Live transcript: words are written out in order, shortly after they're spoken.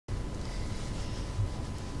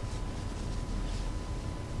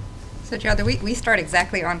So Joe, we start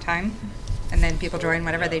exactly on time, and then people join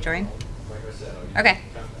whenever they join? Okay.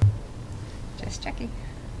 Just checking.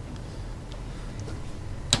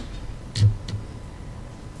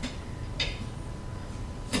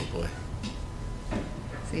 Oh boy. So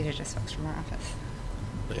these are just folks from our office.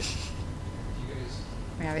 Nice.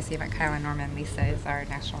 We obviously have Kyle and Norman. Lisa is our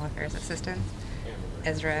National Affairs Assistant.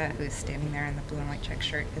 Ezra, who's standing there in the blue and white check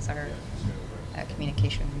shirt, is our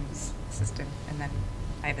Communications Assistant. And then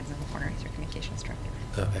Ivan's in the corner, he's your Communications Director.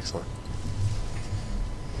 Oh, excellent.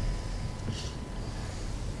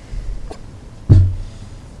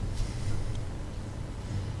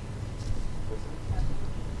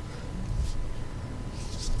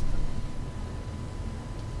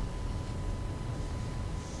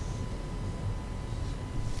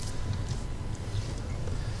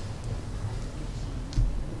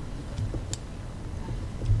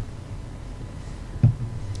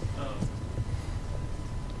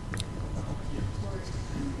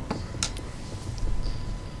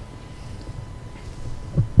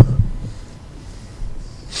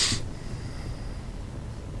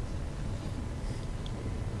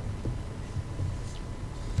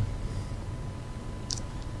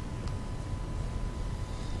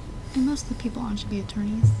 And most of the people on should be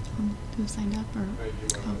attorneys who signed up, or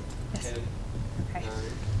Yes. Okay.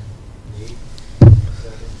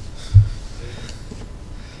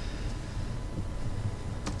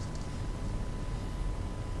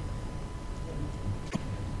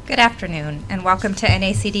 Good afternoon, and welcome to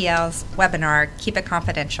NACDL's webinar, Keep It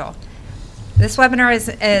Confidential. This webinar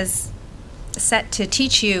is set to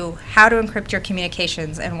teach you how to encrypt your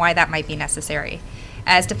communications and why that might be necessary.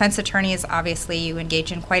 As defense attorneys, obviously, you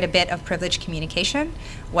engage in quite a bit of privileged communication,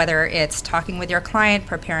 whether it's talking with your client,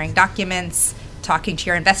 preparing documents, talking to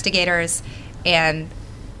your investigators, and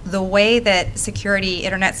the way that security,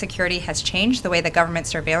 internet security has changed, the way that government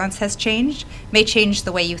surveillance has changed, may change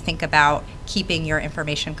the way you think about keeping your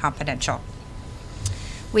information confidential.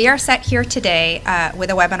 We are set here today with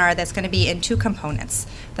a webinar that's going to be in two components.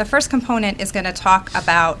 The first component is going to talk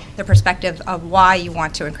about the perspective of why you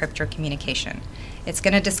want to encrypt your communication. It's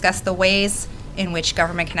going to discuss the ways in which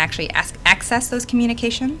government can actually access those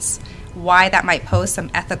communications, why that might pose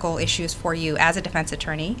some ethical issues for you as a defense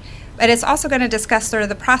attorney. But it's also going to discuss sort of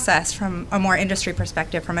the process from a more industry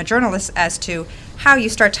perspective, from a journalist, as to how you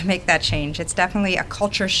start to make that change. It's definitely a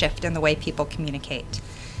culture shift in the way people communicate.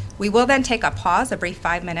 We will then take a pause, a brief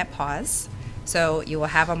 5-minute pause. So you will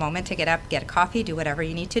have a moment to get up, get a coffee, do whatever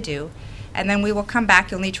you need to do. And then we will come back.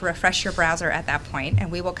 You'll need to refresh your browser at that point, and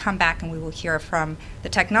we will come back and we will hear from the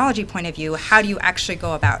technology point of view, how do you actually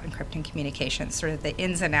go about encrypting communications, sort of the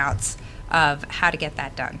ins and outs of how to get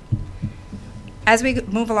that done. As we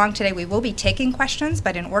move along today, we will be taking questions,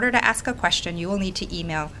 but in order to ask a question, you will need to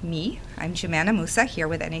email me. I'm Jumana Musa here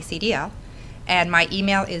with NACDL, and my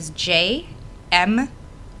email is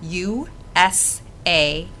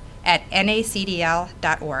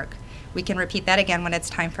jmusa@nacdl.org. We can repeat that again when it's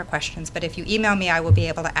time for questions, but if you email me, I will be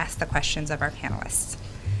able to ask the questions of our panelists.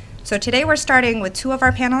 So today we're starting with two of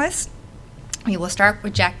our panelists. We will start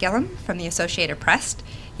with Jack Gillum from the Associated Press.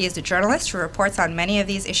 He is a journalist who reports on many of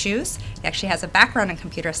these issues. He actually has a background in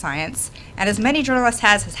computer science, and as many journalists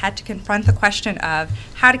has had to confront the question of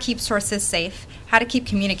how to keep sources safe, how to keep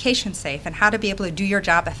communication safe, and how to be able to do your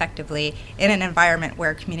job effectively in an environment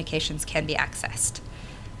where communications can be accessed.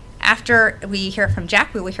 After we hear from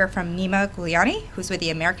Jack, we will hear from Neema Guliani, who's with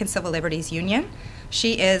the American Civil Liberties Union.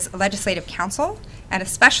 She is legislative counsel and a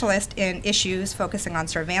specialist in issues focusing on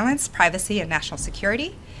surveillance, privacy, and national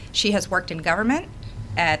security. She has worked in government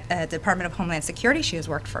at the Department of Homeland Security. She has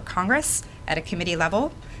worked for Congress at a committee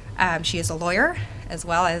level. She is a lawyer as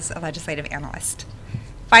well as a legislative analyst.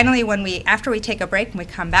 Finally, after we take a break and we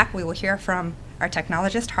come back, we will hear from our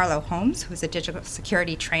technologist, Harlow Holmes, who's a digital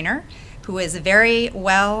security trainer, who is very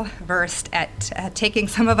well versed at taking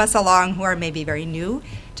some of us along who are maybe very new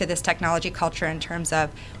to this technology culture in terms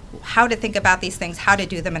of how to think about these things, how to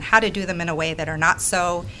do them, and how to do them in a way that are not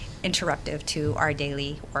so interruptive to our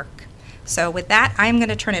daily work. So with that, I'm going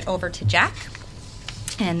to turn it over to Jack.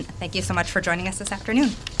 And thank you so much for joining us this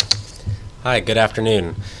afternoon. Hi, good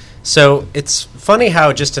afternoon. So it's funny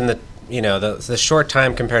how just in the short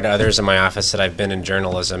time compared to others in my office that I've been in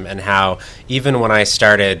journalism, and how even when I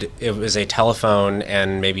started, it was a telephone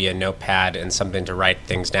and maybe a notepad and something to write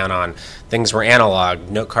things down on. Things were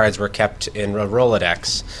analog. Note cards were kept in a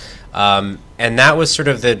Rolodex. And that was sort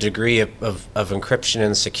of the degree of encryption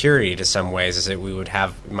and security to some ways, is that we would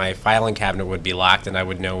have, my filing cabinet would be locked and I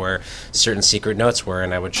would know where certain secret notes were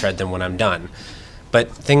and I would shred them when I'm done. But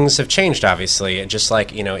things have changed, obviously, just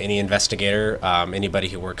like any investigator, anybody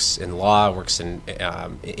who works in law, works in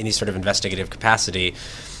any sort of investigative capacity,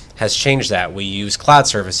 has changed that. We use cloud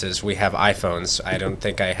services. We have iPhones. I don't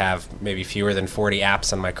think I have maybe fewer than 40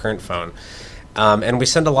 apps on my current phone. And we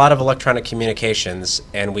send a lot of electronic communications,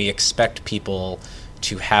 and we expect people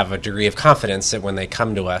to have a degree of confidence that when they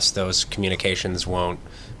come to us, those communications won't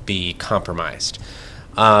be compromised.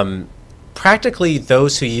 Practically,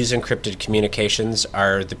 those who use encrypted communications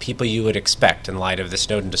are the people you would expect in light of the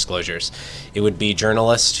Snowden disclosures. It would be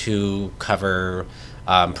journalists who cover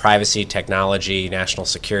privacy, technology, national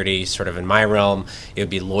security, sort of in my realm. It would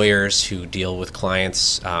be lawyers who deal with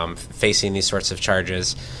clients facing these sorts of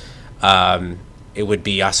charges. It would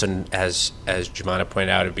be also, as Jumana pointed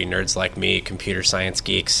out, it would be nerds like me, computer science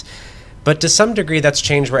geeks. But to some degree, that's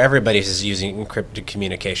changed where everybody is using encrypted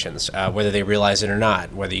communications, whether they realize it or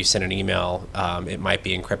not. Whether you send an email, it might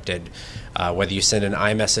be encrypted. Whether you send an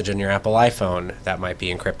iMessage on your Apple iPhone, that might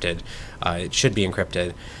be encrypted. It should be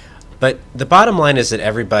encrypted. But the bottom line is that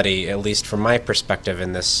everybody, at least from my perspective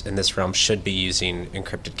in this realm, should be using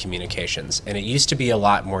encrypted communications. And it used to be a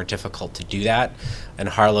lot more difficult to do that. And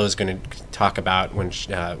Harlow is going to talk about when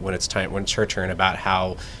it's her turn about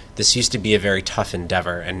how this used to be a very tough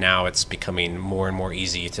endeavor, and now it's becoming more and more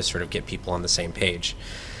easy to sort of get people on the same page.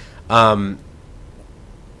 I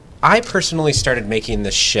personally started making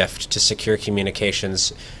this shift to secure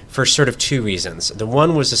communications for sort of two reasons. The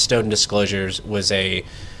one was the Snowden disclosures was a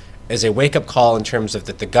wake-up call in terms of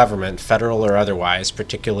that the government, federal or otherwise,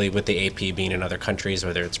 particularly with the AP being in other countries,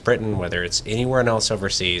 whether it's Britain, whether it's anywhere else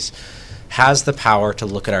overseas, has the power to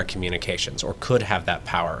look at our communications, or could have that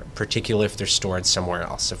power, particularly if they're stored somewhere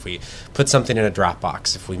else, if we put something in a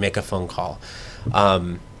Dropbox, if we make a phone call.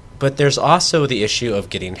 But there's also the issue of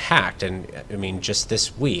getting hacked. And I mean, just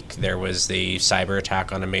this week, there was the cyber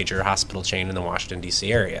attack on a major hospital chain in the Washington, D.C.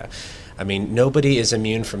 area. I mean, nobody is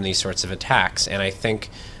immune from these sorts of attacks. And I think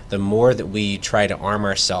the more that we try to arm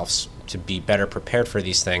ourselves to be better prepared for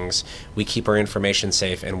these things, we keep our information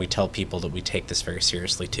safe, and we tell people that we take this very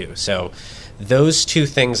seriously too. So those two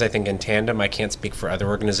things, I think, in tandem, I can't speak for other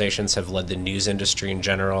organizations, have led the news industry in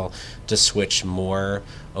general to switch more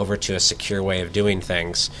over to a secure way of doing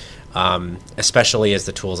things, especially as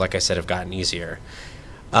the tools, like I said, have gotten easier.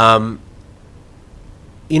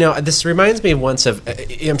 This reminds me once of.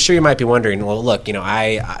 I'm sure you might be wondering. Well, look,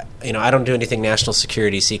 I don't do anything national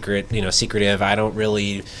security secretive. I don't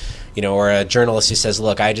really, or a journalist who says,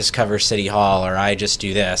 look, I just cover City Hall, or I just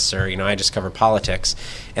do this, or I just cover politics.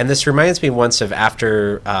 And this reminds me once of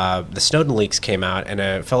after the Snowden leaks came out, and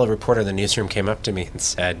a fellow reporter in the newsroom came up to me and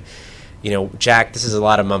said, Jack, this is a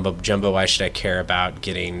lot of mumbo jumbo. Why should I care about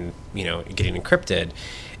getting encrypted?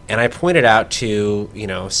 And I pointed out to,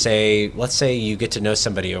 let's say you get to know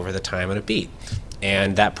somebody over the time on a beat,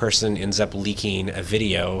 and that person ends up leaking a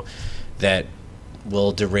video that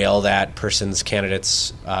will derail that person's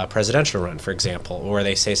candidate's presidential run, for example, or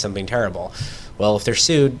they say something terrible. Well, if they're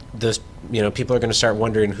sued, those people are going to start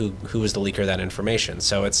wondering who was the leaker of that information.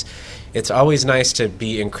 So it's always nice to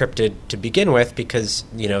be encrypted to begin with, because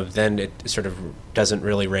then it sort of doesn't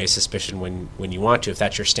really raise suspicion when you want to. If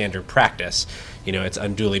that's your standard practice, it's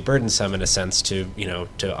unduly burdensome in a sense to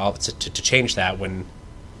change that when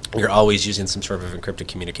you're always using some sort of encrypted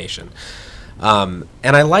communication. And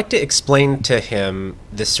I like to explain to him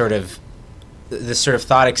this sort of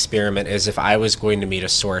thought experiment as if I was going to meet a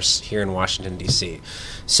source here in Washington, D.C.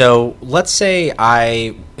 So let's say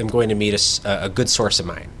I am going to meet a good source of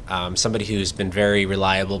mine, somebody who's been very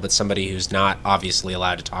reliable, but somebody who's not obviously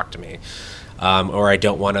allowed to talk to me, or I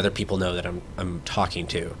don't want other people know that I'm talking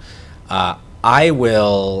to.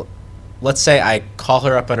 Let's say I call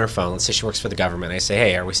her up on her phone. Let's say she works for the government. I say,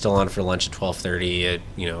 hey, are we still on for lunch at 12:30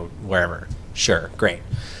 wherever? Sure, great.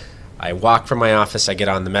 I walk from my office, I get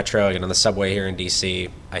on the metro, I get on the subway here in D.C.,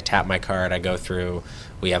 I tap my card, I go through,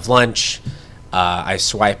 we have lunch, I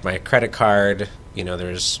swipe my credit card,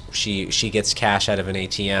 she gets cash out of an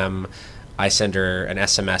ATM, I send her an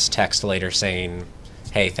SMS text later saying,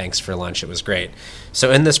 hey, thanks for lunch, it was great.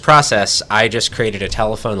 So in this process, I just created a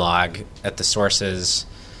telephone log at the source's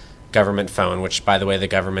government phone, which, by the way, the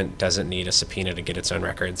government doesn't need a subpoena to get its own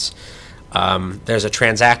records. There's a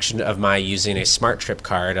transaction of my using a Smart Trip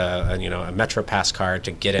card, a MetroPass card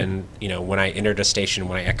to get in, when I entered a station,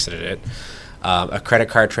 when I exited it, a credit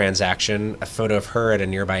card transaction, a photo of her at a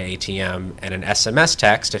nearby ATM, and an SMS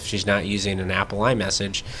text if she's not using an Apple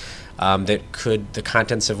iMessage, the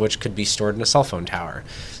contents of which could be stored in a cell phone tower.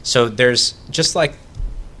 So there's just like,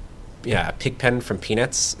 Pigpen from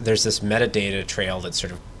Peanuts, there's this metadata trail that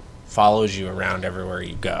sort of follows you around everywhere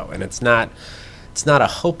you go, and it's not it's not a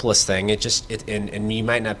hopeless thing. And you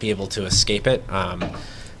might not be able to escape it.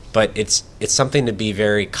 But it's something to be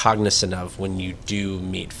very cognizant of when you do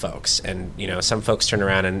meet folks. And, some folks turn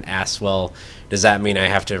around and ask, well, does that mean I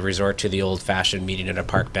have to resort to the old-fashioned meeting at a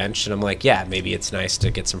park bench? And I'm like, yeah, maybe it's nice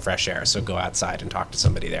to get some fresh air, so go outside and talk to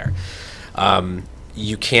somebody there.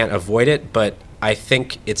 You can't avoid it, but I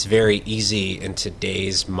think it's very easy in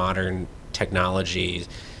today's modern technology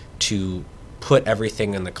to put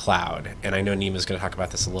everything in the cloud. And I know Neema's going to talk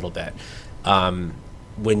about this a little bit.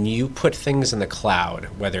 When you put things in the cloud,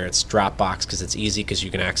 whether it's Dropbox because it's easy because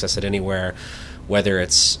you can access it anywhere, whether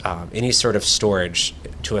it's any sort of storage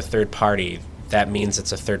to a third party, that means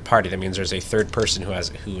it's a third party. That means there's a third person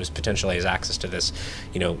who potentially has access to this,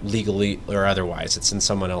 legally or otherwise. It's in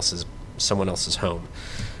someone else's home.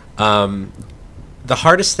 The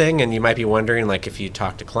hardest thing, and you might be wondering, like if you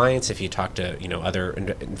talk to clients, if you talk to other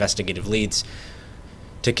investigative leads,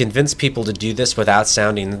 to convince people to do this without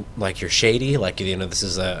sounding like you're shady, like this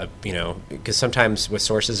is because sometimes with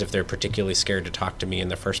sources, if they're particularly scared to talk to me in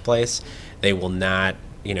the first place, they will not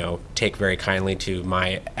take very kindly to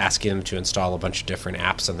my asking them to install a bunch of different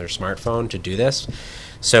apps on their smartphone to do this.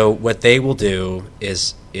 So what they will do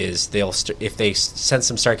is they'll if they sense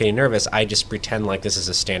them start getting nervous, I just pretend like this is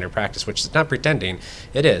a standard practice, which is not pretending.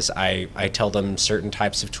 It is. I tell them certain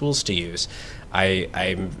types of tools to use.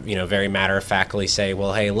 I very matter-of-factly say,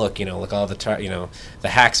 well, hey, look all the the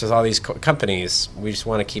hacks with all these companies. We just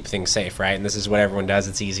want to keep things safe, right? And this is what everyone does.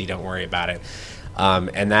 It's easy. Don't worry about it.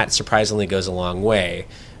 And that surprisingly goes a long way.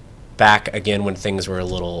 Back again when things were a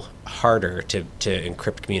little harder to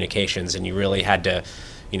encrypt communications, and you really had to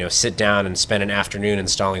sit down and spend an afternoon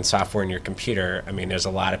installing software in your computer. I mean, there's a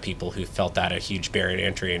lot of people who felt that a huge barrier to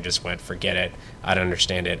entry and just went, forget it. I don't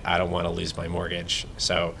understand it. I don't want to lose my mortgage.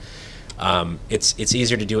 So it's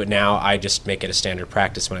easier to do it now. I just make it a standard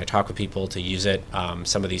practice when I talk with people to use it.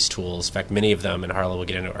 Some of these tools, in fact, many of them, and Harlow will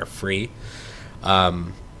get into, are free.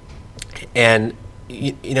 And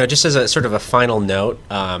just as a sort of a final note,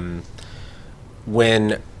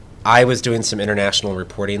 when I was doing some international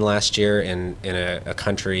reporting last year in a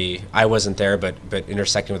country, I wasn't there, but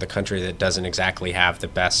intersecting with a country that doesn't exactly have the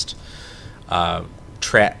best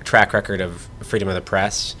track record of freedom of the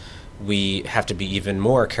press, we have to be even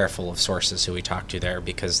more careful of sources who we talk to there,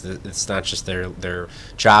 because it's not just their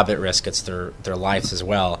job at risk, it's their lives as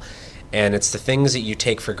well. And it's the things that you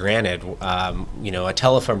take for granted, a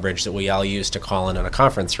telephone bridge that we all use to call in on a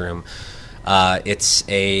conference room. It's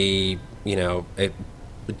a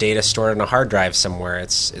data stored on a hard drive somewhere.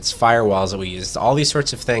 It's firewalls that we use. All these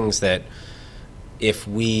sorts of things that if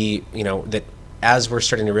we, that as we're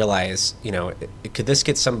starting to realize, could this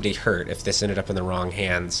get somebody hurt if this ended up in the wrong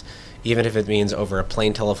hands? Even if it means over a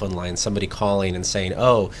plain telephone line, somebody calling and saying,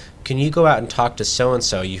 oh, can you go out and talk to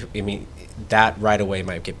so-and-so? That right away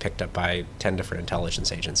might get picked up by 10 different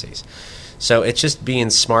intelligence agencies. So it's just being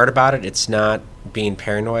smart about it. It's not being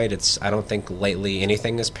paranoid. I don't think lately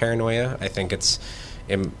anything is paranoia. I think it's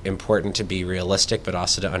important to be realistic, but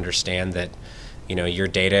also to understand that your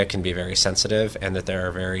data can be very sensitive and that there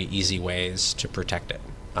are very easy ways to protect it.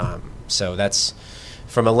 So that's,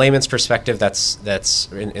 from a layman's perspective,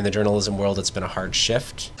 that's in the journalism world, it's been a hard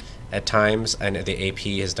shift at times, and the AP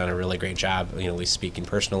has done a really great job, at least speaking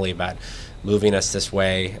personally, about moving us this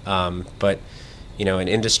way. But in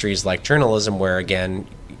industries like journalism, where again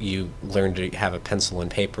you learn to have a pencil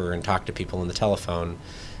and paper and talk to people on the telephone,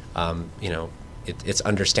 it's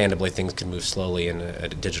understandably things can move slowly in a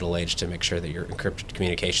digital age to make sure that your encrypted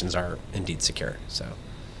communications are indeed secure. So.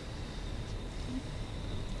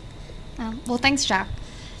 Well, thanks, Jack.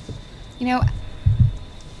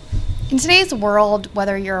 In today's world,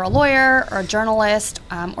 whether you're a lawyer or a journalist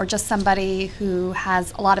or just somebody who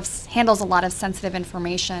handles a lot of sensitive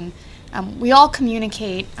information, we all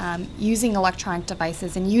communicate using electronic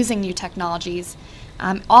devices and using new technologies,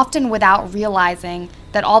 often without realizing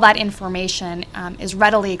that all that information is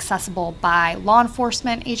readily accessible by law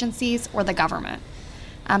enforcement agencies or the government.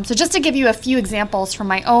 So just to give you a few examples from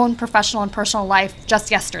my own professional and personal life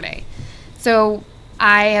just yesterday. So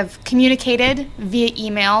I have communicated via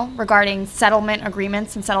email regarding settlement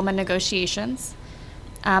agreements and settlement negotiations.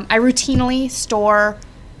 I routinely store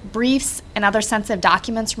briefs and other sensitive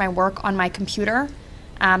documents from my work on my computer.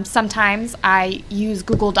 Sometimes I use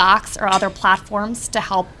Google Docs or other platforms to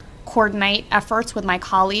help coordinate efforts with my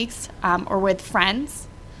colleagues or with friends.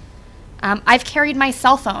 I've carried my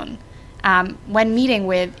cell phone when meeting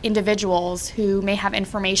with individuals who may have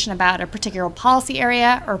information about a particular policy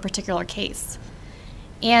area or a particular case.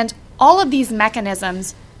 And all of these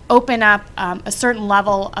mechanisms open up a certain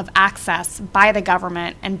level of access by the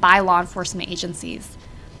government and by law enforcement agencies.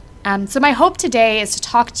 So my hope today is to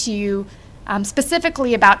talk to you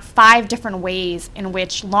specifically about 5 different ways in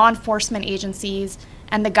which law enforcement agencies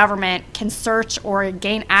and the government can search or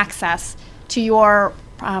gain access to your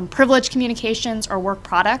privileged communications or work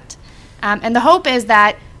product. And the hope is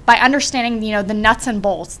that by understanding the nuts and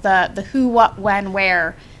bolts, the who, what, when,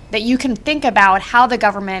 where, that you can think about how the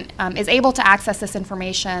government is able to access this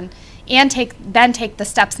information and then take the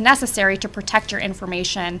steps necessary to protect your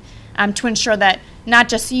information to ensure that not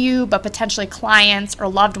just you, but potentially clients or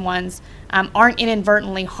loved ones aren't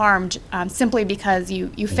inadvertently harmed simply because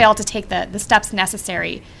you fail to take the steps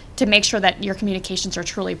necessary to make sure that your communications are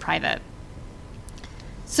truly private.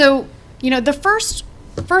 So, the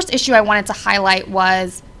first issue I wanted to highlight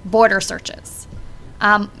was border searches.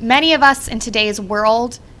 Many of us in today's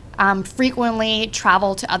world frequently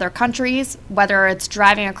travel to other countries, whether it's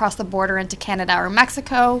driving across the border into Canada or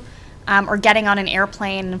Mexico, or getting on an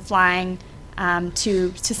airplane and flying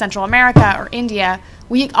to Central America or India.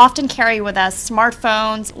 We often carry with us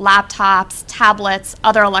smartphones, laptops, tablets,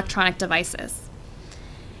 other electronic devices.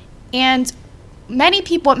 And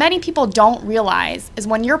what many people don't realize is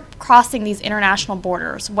when you're crossing these international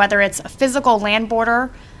borders, whether it's a physical land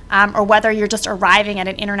border or whether you're just arriving at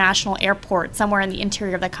an international airport somewhere in the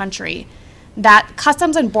interior of the country, that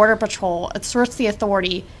Customs and Border Patrol asserts the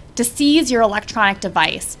authority to seize your electronic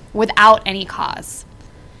device without any cause.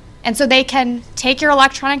 And so they can take your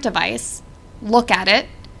electronic device, look at it,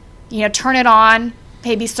 turn it on,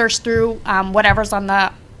 maybe search through whatever's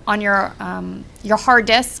on your hard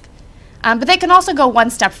disk. But they can also go one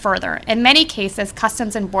step further. In many cases,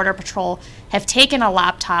 Customs and Border Patrol have taken a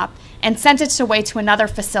laptop and sent it away to another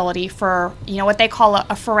facility for what they call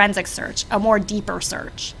a forensic search, a more deeper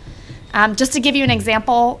search. Just to give you an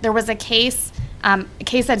example, there was a case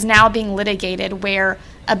that's now being litigated where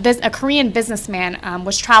a Korean businessman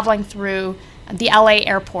was traveling through the LA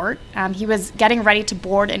airport. He was getting ready to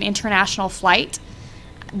board an international flight.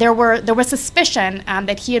 There was suspicion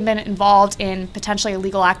that he had been involved in potentially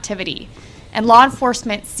illegal activity, and law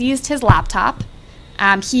enforcement seized his laptop.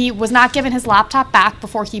 He was not given his laptop back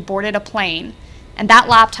before he boarded a plane, and that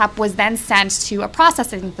laptop was then sent to a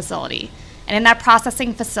processing facility. And in that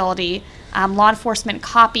processing facility, law enforcement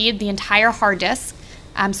copied the entire hard disk,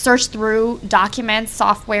 searched through documents,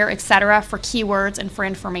 software, etc., for keywords and for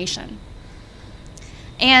information.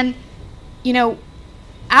 And,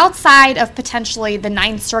 outside of potentially the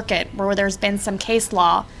Ninth Circuit, where there's been some case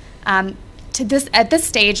law, at this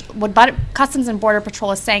stage, what Customs and Border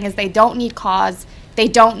Patrol is saying is they don't need cause, they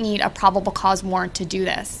don't need a probable cause warrant to do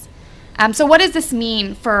this. So what does this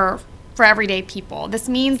mean for everyday people? This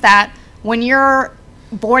means that when you're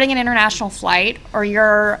boarding an international flight or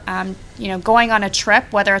you're going on a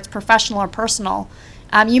trip, whether it's professional or personal,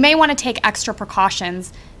 you may want to take extra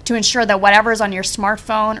precautions to ensure that whatever's on your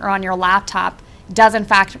smartphone or on your laptop does in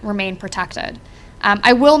fact remain protected.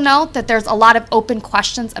 I will note that there's a lot of open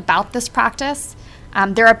questions about this practice.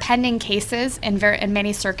 There are pending cases in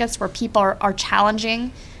many circuits where people are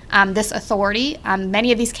challenging this authority.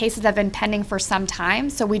 Many of these cases have been pending for some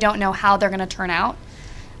time, so we don't know how they're going to turn out.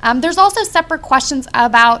 There's also separate questions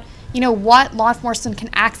about what law enforcement can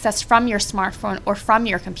access from your smartphone or from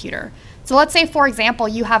your computer. So let's say, for example,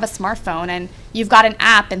 you have a smartphone and you've got an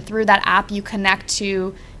app, and through that app you connect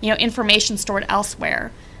to information stored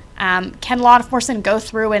elsewhere. Can law enforcement go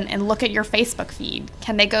through and look at your Facebook feed?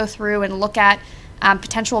 Can they go through and look at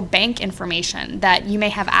potential bank information that you may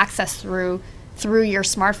have access through your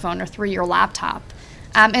smartphone or through your laptop?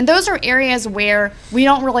 And those are areas where we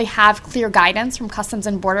don't really have clear guidance from Customs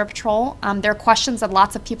and Border Patrol. There are questions that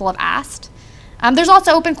lots of people have asked. There's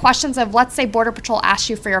also open questions of, let's say Border Patrol asks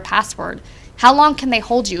you for your password. How long can they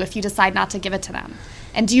hold you if you decide not to give it to them?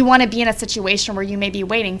 And do you want to be in a situation where you may be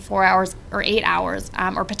waiting 4 hours or 8 hours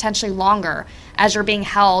or potentially longer as you're being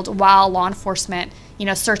held while law enforcement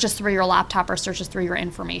searches through your laptop or searches through your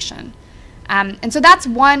information? And so that's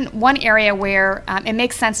one area where it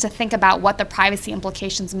makes sense to think about what the privacy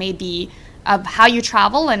implications may be of how you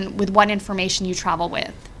travel and with what information you travel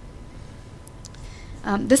with.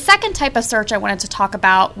 The second type of search I wanted to talk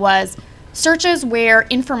about was searches where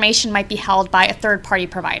information might be held by a third-party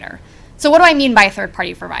provider. So what do I mean by a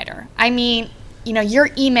third-party provider? I mean, your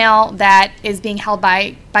email that is being held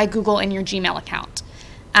by Google in your Gmail account.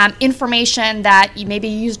 Information that you maybe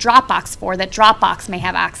use Dropbox for that Dropbox may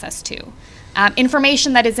have access to.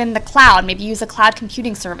 Information that is in the cloud, maybe use a cloud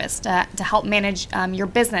computing service to help manage your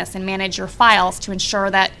business and manage your files to ensure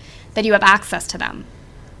that you have access to them.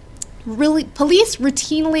 Police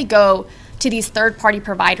routinely go to these third-party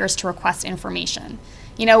providers to request information.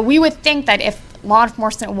 We would think that if law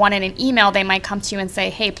enforcement wanted an email, they might come to you and say,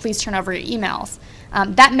 hey, please turn over your emails.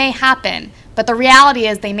 That may happen, but the reality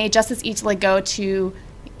is they may just as easily go to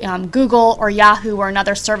Google or Yahoo or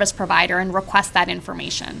another service provider and request that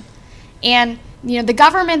information. And the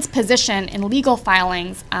government's position in legal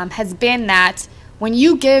filings has been that when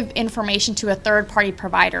you give information to a third-party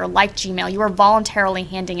provider like Gmail, you are voluntarily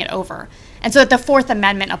handing it over. And so that the Fourth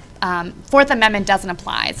Amendment doesn't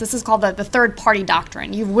apply. So this is called the third-party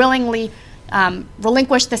doctrine. You've willingly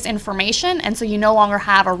relinquished this information, and so you no longer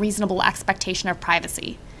have a reasonable expectation of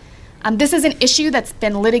privacy. This is an issue that's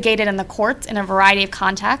been litigated in the courts in a variety of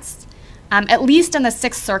contexts. At least in the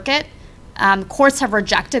Sixth Circuit, courts have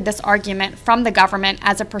rejected this argument from the government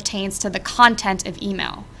as it pertains to the content of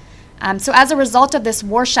email. So as a result of this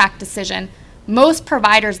Warshak decision, most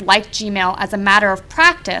providers like Gmail, as a matter of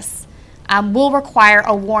practice, will require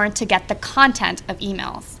a warrant to get the content of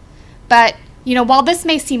emails. But while this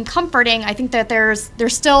may seem comforting, I think that there's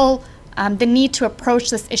still the need to approach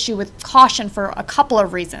this issue with caution for a couple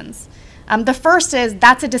of reasons. The first is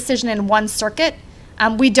that's a decision in one circuit.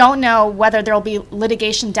 We don't know whether there will be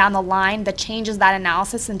litigation down the line that changes that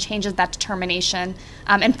analysis and changes that determination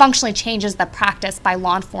and functionally changes the practice by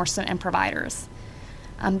law enforcement and providers.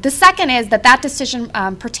 The second is that decision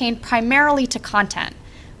pertained primarily to content.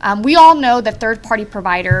 We all know that third-party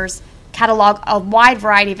providers catalog a wide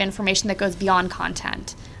variety of information that goes beyond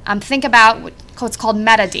content. Think about what's called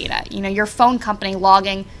metadata. Your phone company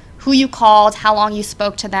logging who you called, how long you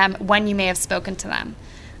spoke to them, when you may have spoken to them.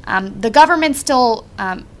 The government still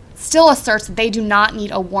asserts that they do not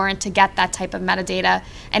need a warrant to get that type of metadata,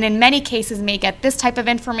 and in many cases may get this type of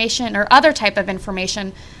information or other type of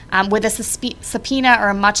information with a subpoena or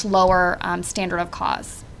a much lower standard of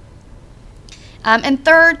cause. And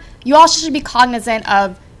third, you also should be cognizant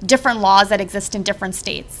of different laws that exist in different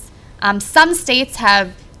states. Some states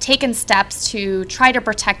have taken steps to try to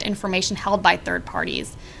protect information held by third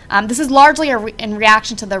parties. This is largely in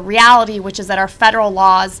reaction to the reality, which is that our federal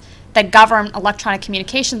laws that govern electronic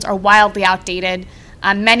communications are wildly outdated,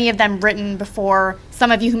 many of them written before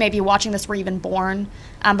some of you who may be watching this were even born,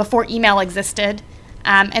 before email existed.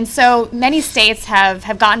 And so many states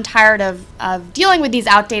have gotten tired of dealing with these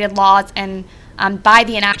outdated laws and by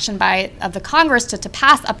the inaction of the Congress to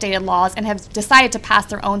pass updated laws and have decided to pass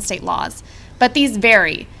their own state laws. But these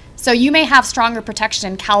vary. So you may have stronger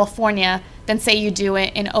protection in California than say you do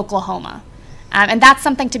in Oklahoma. And that's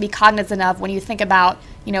something to be cognizant of when you think about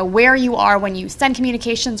where you are when you send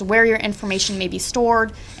communications, where your information may be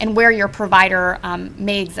stored, and where your provider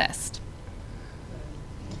may exist.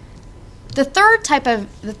 The third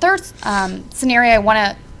scenario I want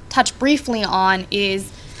to touch briefly on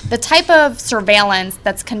is the type of surveillance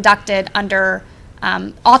that's conducted under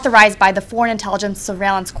authorized by the Foreign Intelligence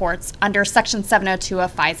Surveillance Courts under Section 702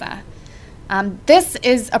 of FISA. This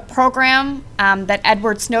is a program that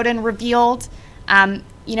Edward Snowden revealed.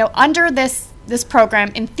 Under this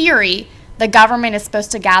program, in theory, the government is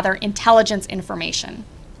supposed to gather intelligence information.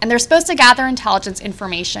 And they're supposed to gather intelligence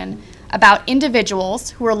information about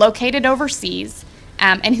individuals who are located overseas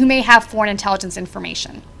and who may have foreign intelligence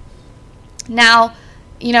information. Now,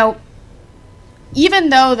 even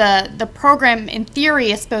though the program in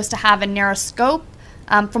theory is supposed to have a narrow scope,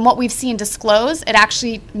 from what we've seen disclosed, it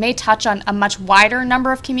actually may touch on a much wider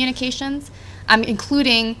number of communications,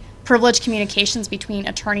 including privileged communications between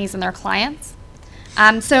attorneys and their clients.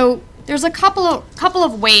 So there's a couple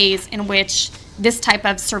of ways in which this type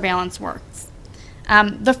of surveillance works.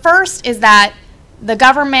 The first is that the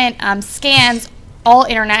government scans all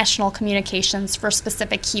international communications for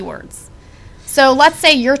specific keywords. So let's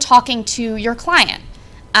say you're talking to your client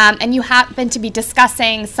and you happen to be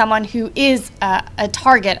discussing someone who is a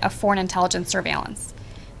target of foreign intelligence surveillance.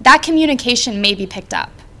 That communication may be picked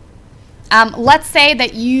up. Let's say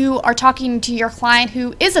that you are talking to your client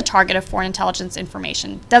who is a target of foreign intelligence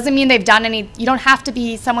information. Doesn't mean they've done you don't have to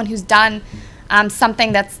be someone who's done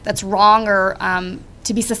something that's wrong or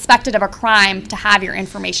to be suspected of a crime to have your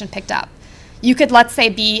information picked up. You could, let's say,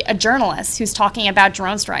 be a journalist who's talking about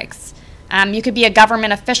drone strikes. You could be a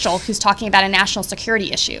government official who's talking about a national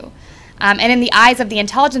security issue. And in the eyes of the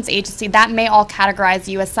intelligence agency, that may all categorize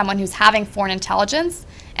you as someone who's having foreign intelligence,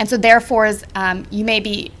 and so therefore you may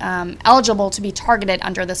be eligible to be targeted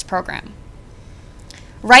under this program.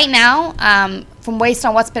 Right now, from based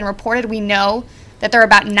on what's been reported, we know that there are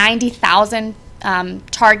about 90,000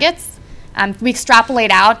 targets. If we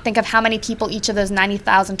extrapolate out, think of how many people each of those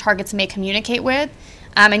 90,000 targets may communicate with,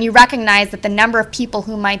 and you recognize that the number of people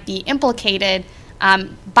who might be implicated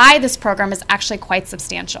by this program is actually quite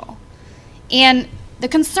substantial. And The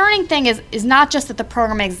concerning thing is not just that the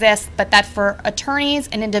program exists, but that for attorneys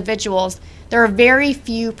and individuals, there are very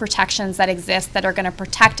few protections that exist that are going to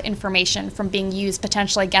protect information from being used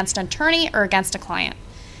potentially against an attorney or against a client.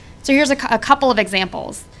 So here's a couple of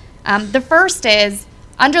examples. The first is,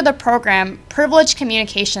 under the program, privileged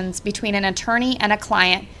communications between an attorney and a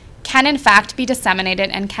client can in fact be disseminated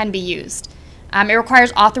and can be used. It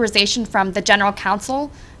requires authorization from the general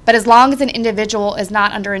counsel, but as long as an individual is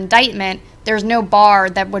not under indictment, there's no bar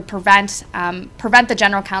that would prevent the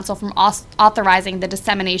general counsel from authorizing the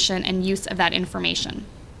dissemination and use of that information.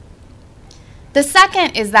 The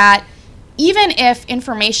second is that even if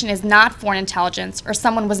information is not foreign intelligence or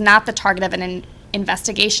someone was not the target of an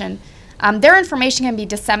investigation, their information can be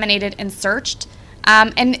disseminated and searched,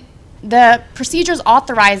 and the procedures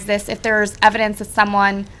authorize this if there's evidence that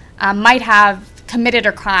someone might have committed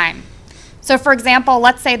a crime. So for example,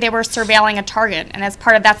 let's say they were surveilling a target, and as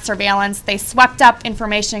part of that surveillance, they swept up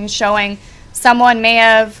information showing someone may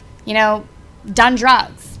have, done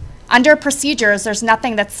drugs. Under procedures, there's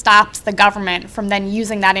nothing that stops the government from then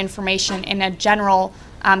using that information in a general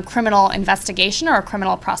criminal investigation or a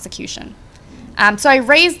criminal prosecution. So I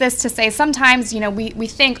raise this to say sometimes, we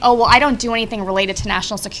think, oh, well, I don't do anything related to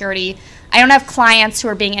national security. I don't have clients who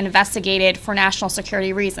are being investigated for national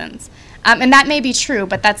security reasons. And that may be true,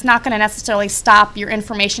 but that's not going to necessarily stop your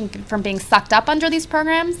information from being sucked up under these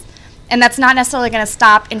programs. And that's not necessarily going to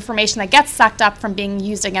stop information that gets sucked up from being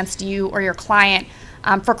used against you or your client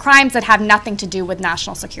for crimes that have nothing to do with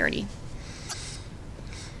national security.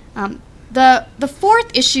 The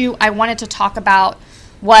fourth issue I wanted to talk about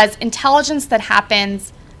was intelligence that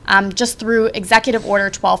happens just through Executive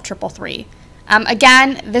Order 12333.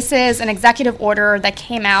 Again, this is an executive order that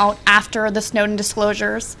came out after the Snowden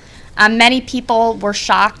disclosures. Many people were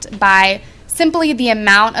shocked by simply the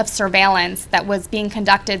amount of surveillance that was being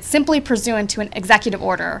conducted simply pursuant to an executive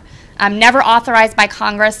order, never authorized by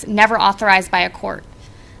Congress, never authorized by a court.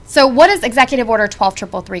 So what does Executive Order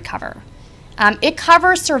 12333 cover? It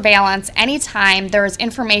covers surveillance anytime there is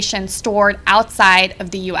information stored outside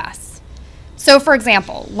of the U.S. So for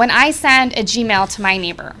example, when I send a Gmail to my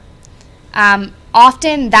neighbor,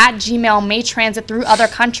 often that Gmail may transit through other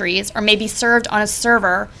countries or may be served on a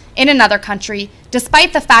server in another country,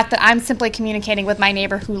 despite the fact that I'm simply communicating with my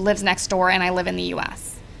neighbor who lives next door and I live in the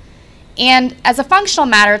U.S. And as a functional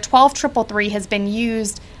matter, 12333 has been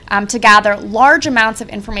used to gather large amounts of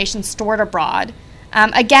information stored abroad.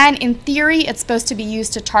 Again, in theory, it's supposed to be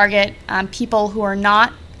used to target people who are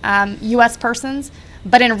not U.S. persons,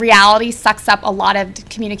 but in reality sucks up a lot of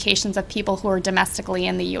communications of people who are domestically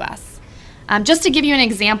in the U.S. Just to give you an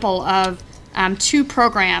example of two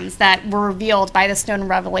programs that were revealed by the Snowden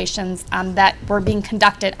revelations that were being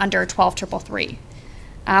conducted under 12333.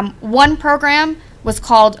 One program was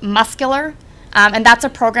called Muscular, and that's a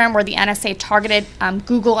program where the NSA targeted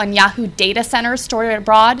Google and Yahoo data centers stored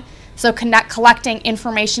abroad, so collecting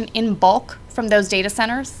information in bulk from those data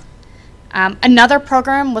centers. Another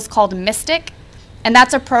program was called Mystic, and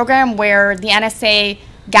that's a program where the NSA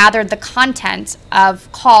gathered the content of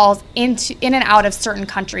calls in and out of certain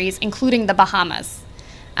countries, including the Bahamas.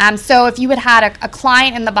 So if you had a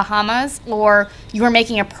client in the Bahamas, or you were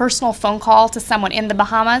making a personal phone call to someone in the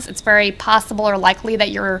Bahamas, it's very possible or likely that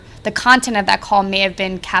the content of that call may have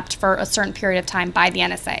been kept for a certain period of time by the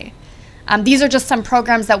NSA. These are just some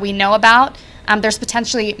programs that we know about. There's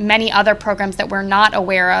potentially many other programs that we're not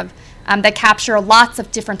aware of that capture lots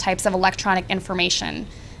of different types of electronic information,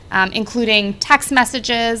 including text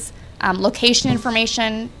messages, location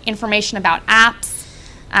information, information about apps.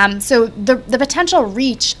 So the potential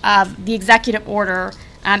reach of the executive order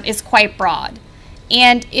is quite broad.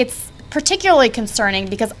 And it's particularly concerning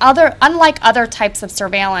because unlike other types of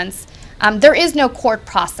surveillance, there is no court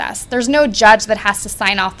process. There's no judge that has to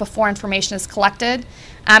sign off before information is collected,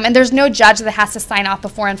 and there's no judge that has to sign off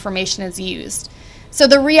before information is used. So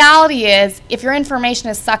the reality is, if your information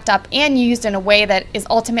is sucked up and used in a way that is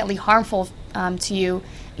ultimately harmful to you,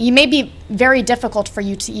 it may be very difficult for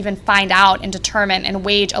you to even find out and determine and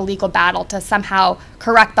wage a legal battle to somehow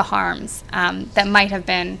correct the harms that might have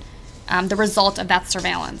been the result of that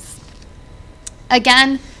surveillance.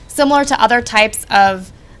 Again, similar to other types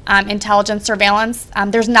of intelligence surveillance,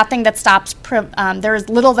 there's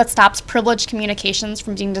little that stops privileged communications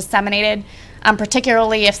from being disseminated,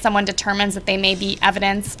 particularly if someone determines that they may be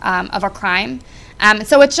evidence of a crime.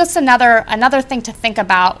 So it's just another thing to think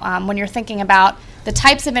about when you're thinking about the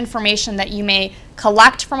types of information that you may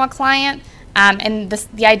collect from a client, and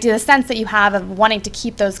the sense that you have of wanting to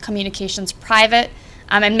keep those communications private,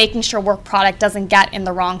 and making sure work product doesn't get in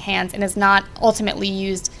the wrong hands and is not ultimately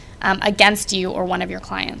used against you or one of your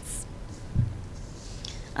clients.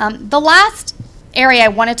 The last area I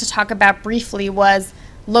wanted to talk about briefly was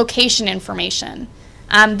location information.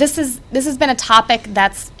 This has been a topic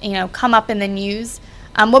that's come up in the news.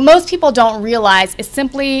 What most people don't realize is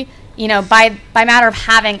simply by matter of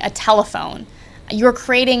having a telephone, you're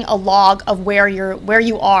creating a log of where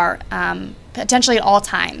you are potentially at all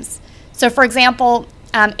times. So, for example,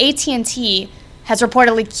 AT&T has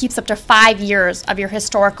reportedly keeps up to 5 years of your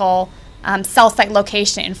historical cell site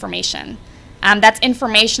location information. That's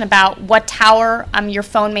information about what tower your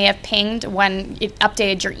phone may have pinged when it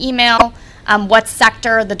updated your email, what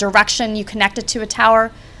sector, the direction you connected to a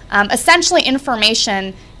tower. Essentially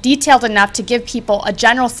information detailed enough to give people a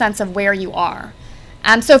general sense of where you are.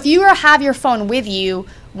 So if you have your phone with you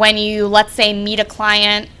when you, let's say, meet a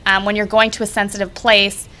client, when you're going to a sensitive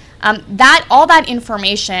place, all that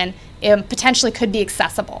information potentially could be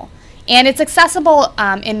accessible. And it's accessible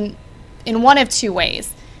in one of two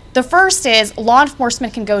ways. The first is law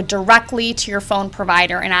enforcement can go directly to your phone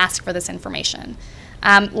provider and ask for this information.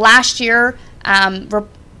 Last year,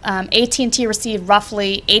 AT&T received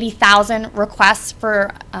roughly 80,000 requests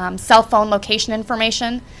for cell phone location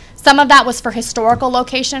information. Some of that was for historical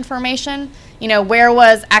location information. Where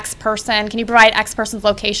was X person? Can you provide X person's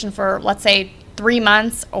location for, let's say, 3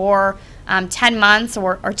 months or 10 months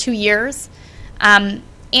or 2 years? And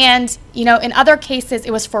in other cases,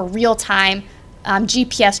 it was for real-time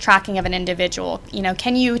GPS tracking of an individual.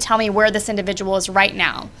 Can you tell me where this individual is right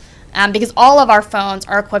now? Because all of our phones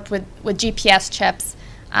are equipped with GPS chips.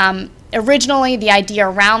 Originally, the idea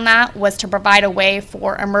around that was to provide a way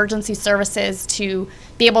for emergency services to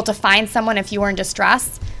be able to find someone if you were in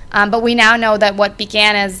distress. But we now know that what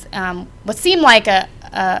began as what seemed like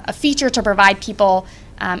a feature to provide people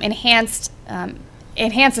enhanced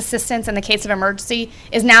assistance in the case of emergency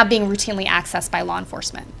is now being routinely accessed by law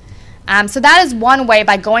enforcement. So that is one way,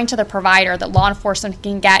 by going to the provider, that law enforcement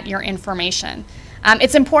can get your information.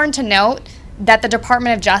 It's important to note that the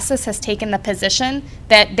Department of Justice has taken the position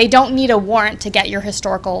that they don't need a warrant to get your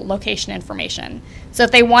historical location information. So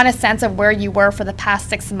if they want a sense of where you were for the past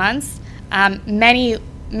 6 months, many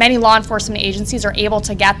law enforcement agencies are able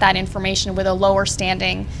to get that information with a lower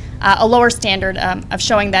standard of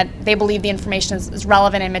showing that they believe the information is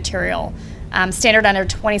relevant and material, standard under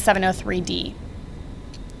 2703D.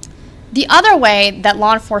 The other way that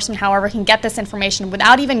law enforcement, however, can get this information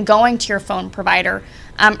without even going to your phone provider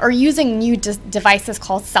are using new devices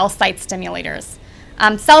called cell site simulators.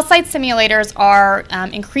 Cell site simulators are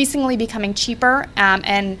increasingly becoming cheaper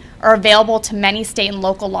and are available to many state and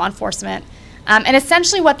local law enforcement. And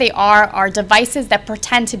essentially what they are devices that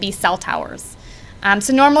pretend to be cell towers.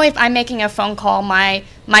 So normally if I'm making a phone call, my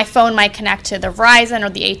phone might connect to the Verizon or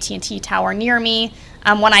the AT&T tower near me.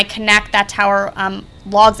 When I connect, that tower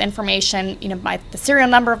logs information, the serial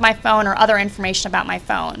number of my phone or other information about my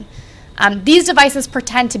phone. These devices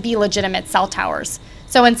pretend to be legitimate cell towers.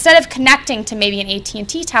 So instead of connecting to maybe an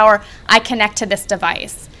AT&T tower, I connect to this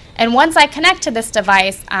device. And once I connect to this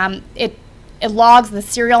device, it logs the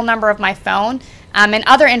serial number of my phone and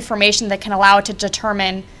other information that can allow it to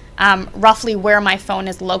determine roughly where my phone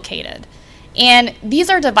is located. And these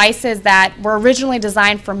are devices that were originally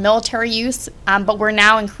designed for military use, but we're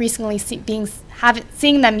now increasingly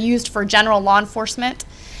seeing them used for general law enforcement.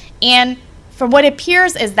 And from what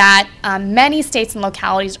appears is that many states and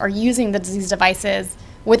localities are using these devices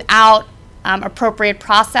without appropriate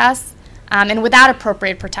process and without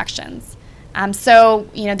appropriate protections. So,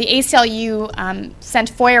 the ACLU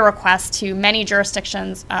sent FOIA requests to many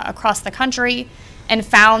jurisdictions across the country and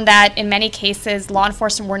found that in many cases law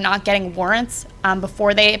enforcement were not getting warrants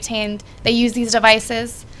before they used these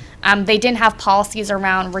devices. They didn't have policies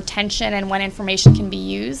around retention and when information can be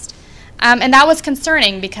used. And that was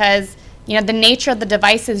concerning because the nature of the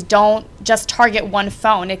devices don't just target one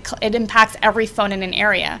phone. It impacts every phone in an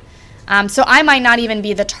area. So I might not even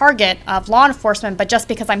be the target of law enforcement, but just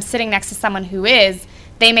because I'm sitting next to someone who is,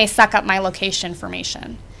 they may suck up my location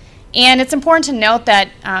information. And it's important to note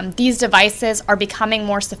that these devices are becoming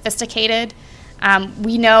more sophisticated.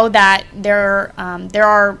 We know that there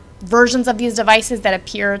are versions of these devices that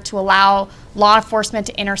appear to allow law enforcement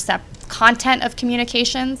to intercept content of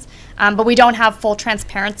communications, but we don't have full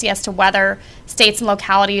transparency as to whether states and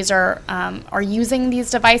localities are using these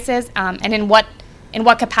devices and in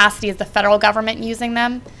what capacity is the federal government using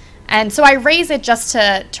them. And so I raise it just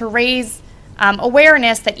to raise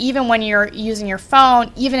awareness that even when you're using your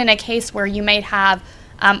phone, even in a case where you may have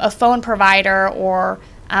a phone provider or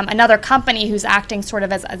another company who's acting sort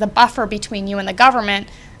of as a buffer between you and the government,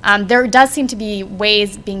 there does seem to be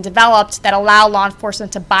ways being developed that allow law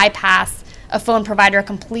enforcement to bypass a phone provider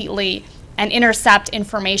completely and intercept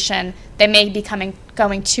information that may be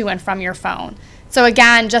going to and from your phone. So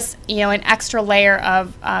again, just an extra layer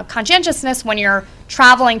of conscientiousness when you're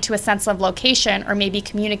traveling to a sensitive location or maybe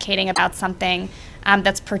communicating about something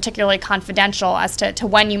that's particularly confidential as to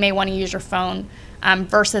when you may want to use your phone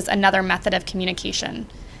versus another method of communication.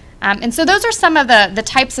 And so those are some of the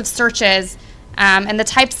types of searches and the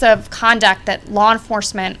types of conduct that law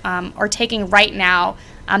enforcement are taking right now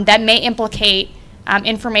that may implicate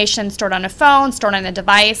information stored on a phone, stored on a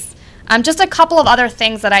device. Just a couple of other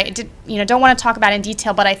things that I don't want to talk about in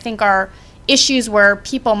detail, but I think are issues where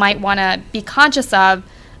people might want to be conscious of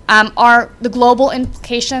are the global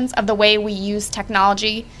implications of the way we use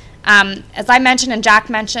technology. As I mentioned and Jack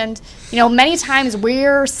mentioned, many times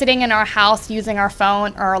we're sitting in our house using our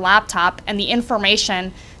phone or our laptop, and the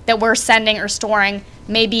information that we're sending or storing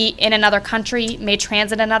may be in another country, may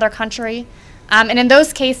transit another country. And in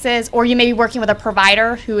those cases, or you may be working with a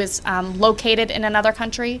provider who is located in another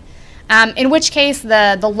country, in which case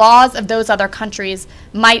the laws of those other countries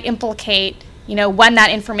might implicate when that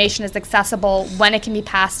information is accessible, when it can be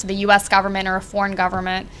passed to the U.S. government or a foreign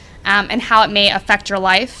government, and how it may affect your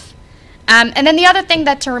life. And then the other thing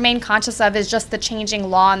that to remain conscious of is just the changing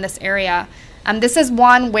law in this area. This is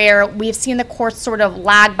one where we've seen the courts sort of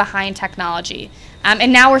lag behind technology,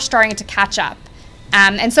 and now we're starting to catch up.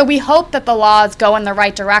 And so we hope that the laws go in the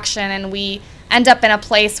right direction and we end up in a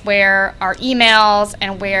place where our emails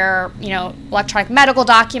and where electronic medical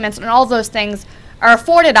documents and all those things are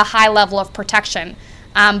afforded a high level of protection.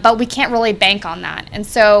 But we can't really bank on that. And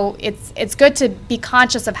so it's good to be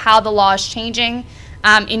conscious of how the law is changing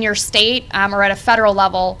in your state or at a federal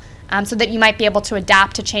level so that you might be able to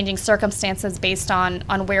adapt to changing circumstances based on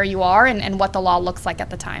where you are and what the law looks like at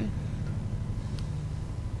the time.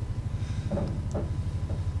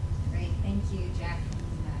 Great, thank you, Jack.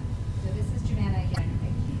 So this is Joanna again.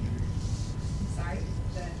 I'm sorry,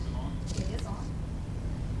 it is on.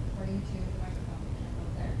 According to the microphone.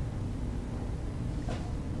 Over there.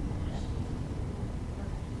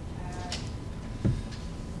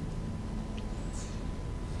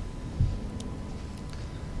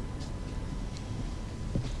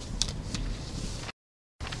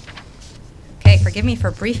 Okay, forgive me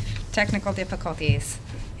for brief technical difficulties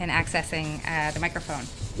in accessing the microphone.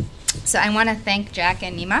 So I want to thank Jack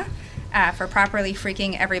and Neema for properly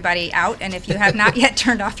freaking everybody out. And if you have not yet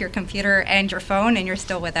turned off your computer and your phone and you're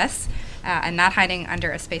still with us and not hiding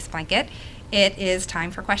under a space blanket, it is time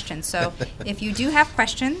for questions. So if you do have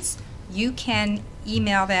questions, you can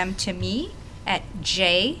email them to me at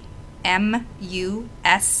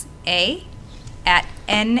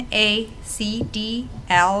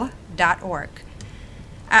jmusa@nacdl.org.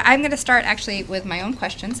 I'm going to start actually with my own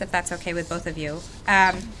questions, if that's okay with both of you.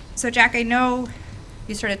 So Jack, I know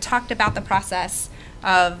you sort of talked about the process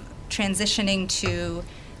of transitioning to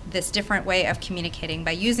this different way of communicating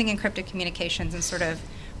by using encrypted communications and sort of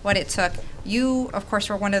what it took. You, of course,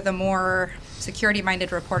 were one of the more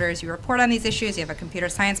security-minded reporters. You report on these issues. You have a computer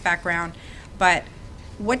science background. But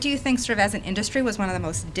what do you think sort of as an industry was one of the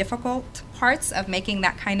most difficult parts of making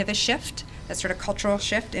that kind of a shift, that sort of cultural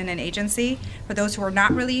shift in an agency for those who are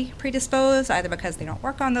not really predisposed, either because they don't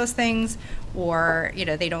work on those things or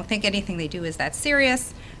they don't think anything they do is that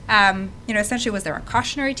serious? Essentially, was there a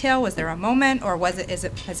cautionary tale? Was there a moment, or has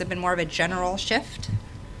it been more of a general shift?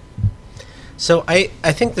 So I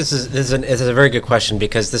think this is a very good question,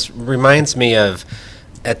 because this reminds me of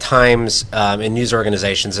at times in news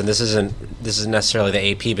organizations, and this isn't necessarily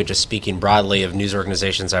the AP, but just speaking broadly of news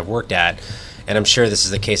organizations I've worked at, and I'm sure this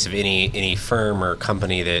is the case of any firm or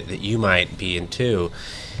company that you might be in too,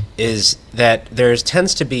 is that there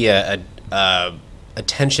tends to be a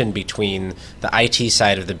tension between the IT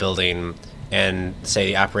side of the building and, say,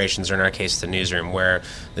 the operations, or in our case, the newsroom, where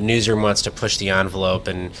the newsroom wants to push the envelope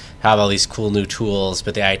and have all these cool new tools,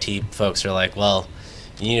 but the IT folks are like, well,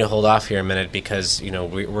 you need to hold off here a minute because we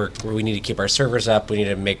need to keep our servers up. We need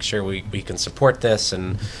to make sure we can support this.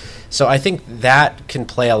 And so I think that can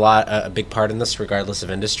play a big part in this, regardless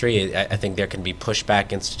of industry. I think there can be pushback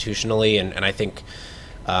institutionally, and I think,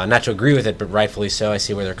 not to agree with it, but rightfully so, I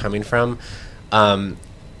see where they're coming from.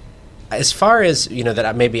 As far as,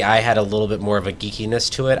 that maybe I had a little bit more of a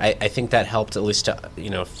geekiness to it, I think that helped at least to,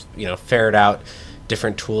 ferret out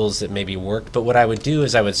different tools that maybe worked. But what I would do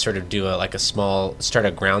is I would sort of do start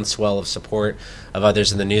a groundswell of support of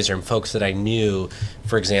others in the newsroom, folks that I knew,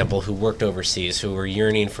 for example, who worked overseas, who were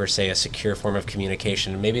yearning for, say, a secure form of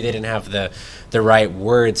communication. Maybe they didn't have the right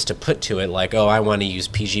words to put to it, like, oh, I want to use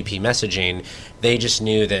PGP messaging. They just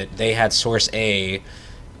knew that they had source A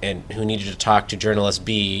and who needed to talk to journalist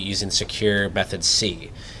B using secure method C.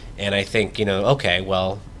 And I think, okay,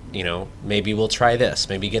 well, maybe we'll try this.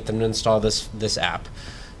 Maybe get them to install this app.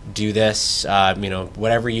 Do this,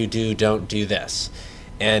 whatever you do, don't do this.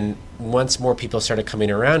 And once more people started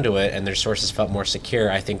coming around to it and their sources felt more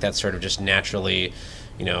secure, I think that sort of just naturally,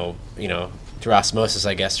 through osmosis,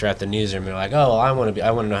 I guess, throughout the newsroom, they're like, oh, well, I want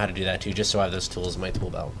to know how to do that too, just so I have those tools in my tool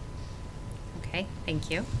belt. Okay, thank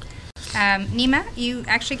you. Neema, you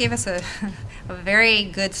actually gave us a very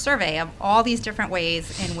good survey of all these different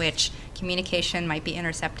ways in which communication might be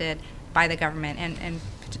intercepted by the government and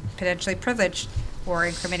potentially privileged or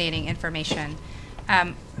incriminating information.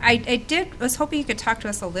 I was hoping you could talk to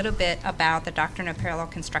us a little bit about the doctrine of parallel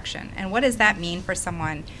construction and what does that mean for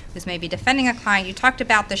someone who's maybe defending a client. You talked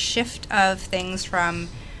about the shift of things from,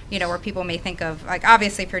 where people may think of, like,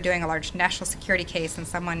 obviously if you're doing a large national security case and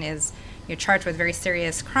someone is charged with very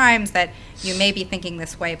serious crimes, that you may be thinking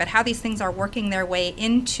this way, but how these things are working their way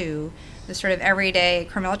into the sort of everyday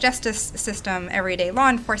criminal justice system, everyday law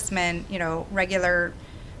enforcement, regular,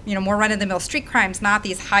 more run-of-the-mill street crimes, not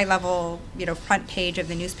these high-level, front page of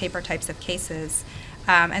the newspaper types of cases.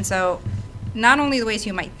 And so not only the ways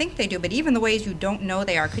you might think they do, but even the ways you don't know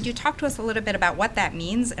they are. Could you talk to us a little bit about what that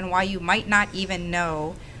means and why you might not even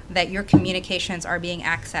know that your communications are being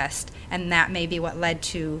accessed, and that may be what led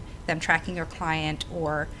to them tracking your client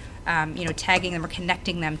or tagging them or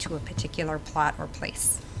connecting them to a particular plot or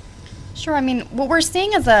place? Sure. I mean, what we're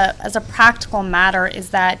seeing as a practical matter is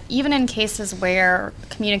that even in cases where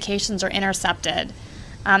communications are intercepted,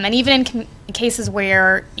 and even in cases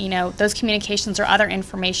where those communications or other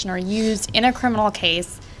information are used in a criminal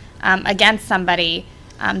case against somebody,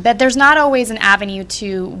 that there's not always an avenue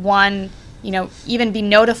to, one, even be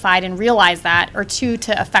notified and realize that, or two,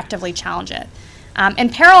 to effectively challenge it.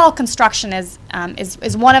 And parallel construction is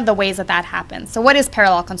one of the ways that happens. So what is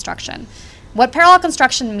parallel construction? What parallel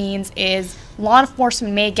construction means is law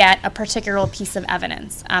enforcement may get a particular piece of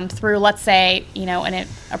evidence through, let's say,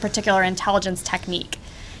 a particular intelligence technique.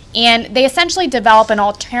 And they essentially develop an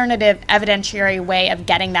alternative evidentiary way of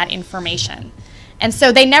getting that information. And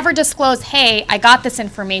so they never disclose, hey, I got this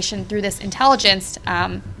information through this intelligence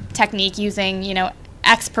technique using,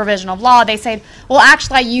 X provision of law. They say, well,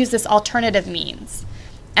 actually, I use this alternative means.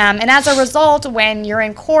 And as a result, when you're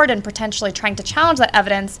in court and potentially trying to challenge that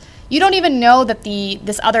evidence, you don't even know that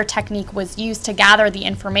this other technique was used to gather the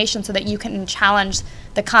information so that you can challenge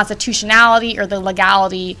the constitutionality or the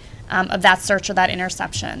legality of that search or that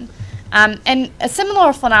interception. And a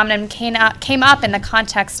similar phenomenon came up in the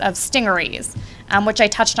context of stingarees, which I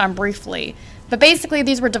touched on briefly. But basically,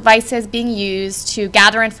 these were devices being used to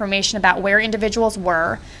gather information about where individuals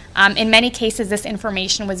were. In many cases, this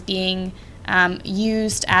information was being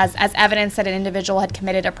used as evidence that an individual had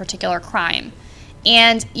committed a particular crime.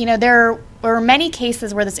 And there were many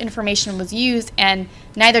cases where this information was used, and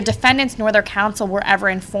neither defendants nor their counsel were ever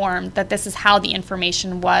informed that this is how the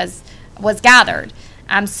information was gathered.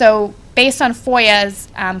 So based on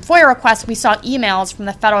FOIA requests, we saw emails from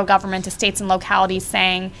the federal government to states and localities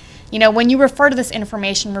saying, when you refer to this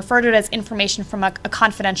information, refer to it as information from a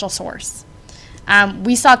confidential source.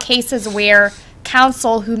 We saw cases where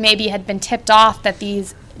counsel who maybe had been tipped off that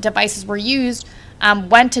these devices were used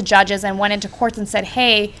went to judges and went into courts and said,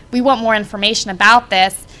 hey, we want more information about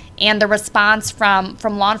this. And the response from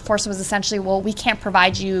law enforcement was essentially, well, we can't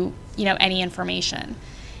provide you, any information.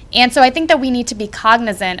 And so I think that we need to be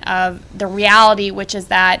cognizant of the reality, which is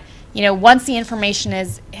that, once the information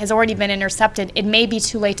has already been intercepted, it may be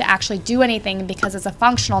too late to actually do anything because it's a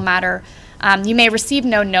functional matter. You may receive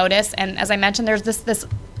no notice, and as I mentioned, there's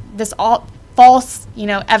this all false,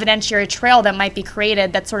 evidentiary trail that might be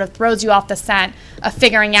created that sort of throws you off the scent of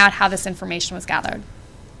figuring out how this information was gathered.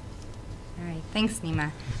 All right, thanks,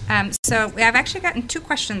 Neema. So I've actually gotten two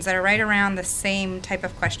questions that are right around the same type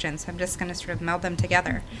of questions. I'm just going to sort of meld them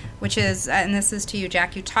together, which is, and this is to you,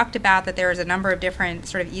 Jack, you talked about that there is a number of different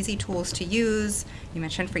sort of easy tools to use. You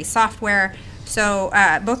mentioned free software. So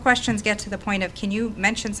both questions get to the point of, can you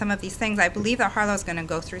mention some of these things? I believe that Harlow's going to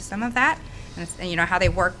go through some of that and how they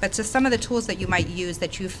work, but just some of the tools that you might use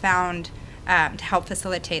that you found to help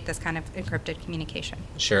facilitate this kind of encrypted communication.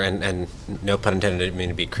 Sure, and no pun intended, I didn't mean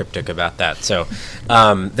to be cryptic about that. So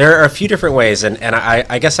there are a few different ways, and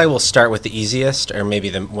I guess I will start with the easiest, or maybe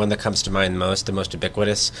the one that comes to mind most, the most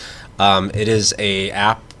ubiquitous. It is a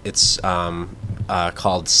app. It's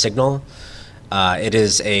called Signal. It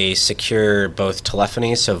is a secure both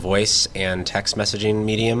telephony, so voice and text messaging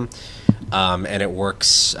medium. And it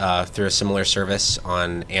works through a similar service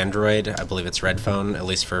on Android. I believe it's Red Phone, at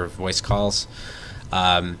least for voice calls.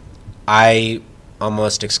 I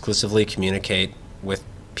almost exclusively communicate with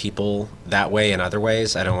people that way and other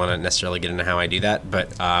ways. I don't want to necessarily get into how I do that,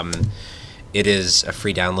 but It is a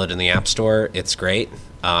free download in the App Store. It's great.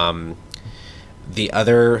 The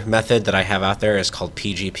other method that I have out there is called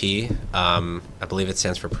PGP. I believe it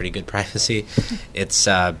stands for Pretty Good Privacy. It's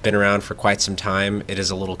been around for quite some time. It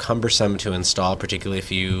is a little cumbersome to install, particularly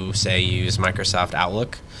if you, say, use Microsoft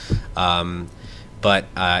Outlook. But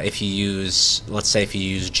if you use, let's say if you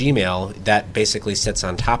use Gmail, that basically sits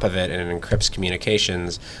on top of it and it encrypts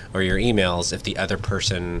communications or your emails if the other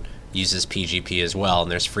person uses PGP as well.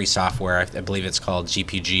 And there's free software, I believe it's called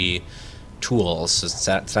GPG Tools. So it's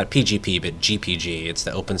not PGP, but GPG. It's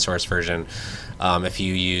the open source version. If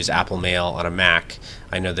you use Apple Mail on a Mac,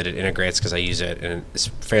 I know that it integrates because I use it and it's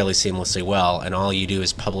fairly seamlessly well. And all you do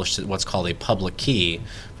is publish what's called a public key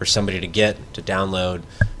for somebody to get, to download,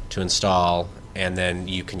 to install, and then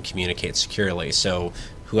you can communicate securely. So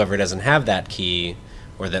whoever doesn't have that key,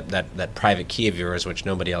 or that private key of yours, which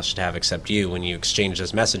nobody else should have except you, when you exchange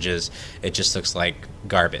those messages, it just looks like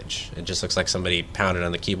garbage. It just looks like somebody pounded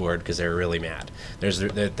on the keyboard because they were really mad.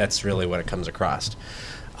 That's really what it comes across.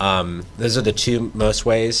 Those are the two most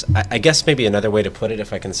ways. I guess maybe another way to put it,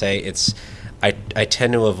 if I can say, I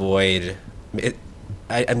tend to avoid it.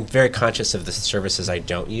 I'm very conscious of the services I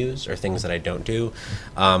don't use or things that I don't do.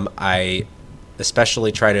 I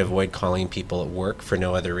especially try to avoid calling people at work for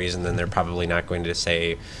no other reason than they're probably not going to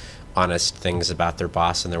say honest things about their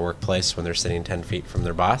boss in their workplace when they're sitting 10 feet from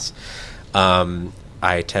their boss.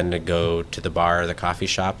 I tend to go to the bar or the coffee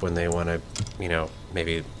shop when they want to,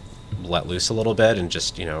 maybe let loose a little bit and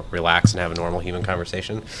just, relax and have a normal human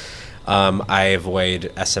conversation. I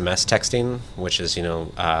avoid SMS texting, which is,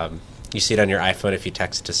 you see it on your iPhone if you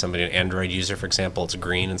text to somebody, an Android user, for example, it's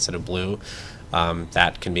green instead of blue.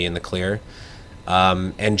 That can be in the clear.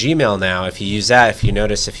 And Gmail now, if you use that, if you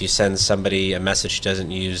notice, if you send somebody a message who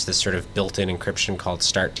doesn't use this sort of built-in encryption called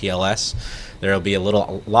Start TLS, there will be a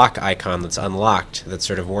little lock icon that's unlocked that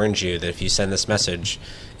sort of warns you that if you send this message,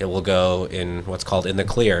 it will go in what's called in the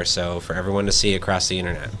clear, so for everyone to see across the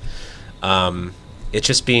internet. It's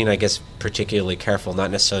just being, I guess, particularly careful,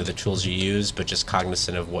 not necessarily the tools you use, but just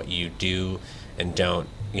cognizant of what you do and don't,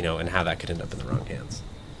 and how that could end up in the wrong hands.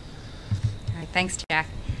 All right, thanks, Jack.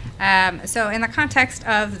 So in the context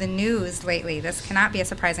of the news lately, this cannot be a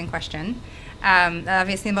surprising question.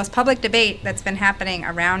 Obviously, the most public debate that's been happening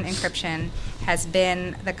around encryption has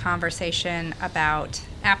been the conversation about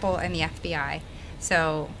Apple and the FBI.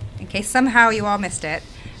 So in case somehow you all missed it,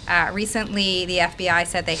 recently the FBI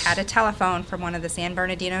said they had a telephone from one of the San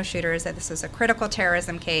Bernardino shooters, that this was a critical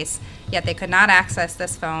terrorism case, yet they could not access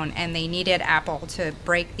this phone, and they needed Apple to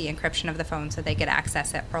break the encryption of the phone so they could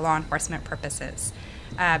access it for law enforcement purposes.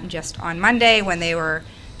 Just on Monday, when they were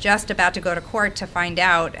just about to go to court to find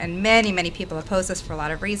out, and many, many people oppose this for a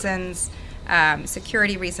lot of reasons,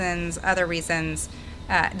 security reasons, other reasons,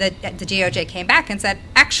 the DOJ came back and said,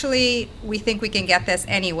 actually, we think we can get this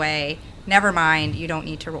anyway. Never mind, you don't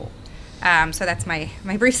need to rule. So that's my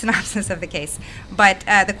brief synopsis of the case. But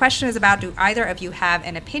the question is about, do either of you have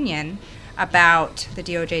an opinion about the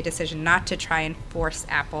DOJ decision not to try and force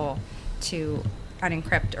Apple to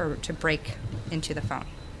unencrypt or to break into the phone?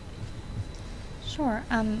 Sure.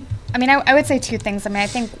 I would say two things. I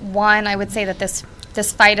think one, I would say that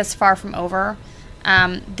this fight is far from over.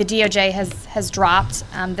 The DOJ has dropped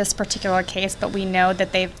this particular case, but we know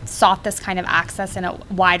that they've sought this kind of access in a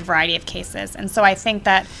wide variety of cases. And so I think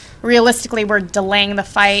that realistically we're delaying the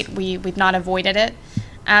fight. We've not avoided it.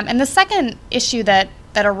 And the second issue that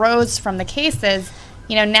arose from the case is,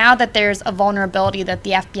 now that there's a vulnerability that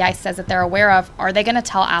the FBI says that they're aware of, are they going to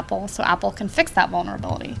tell Apple so Apple can fix that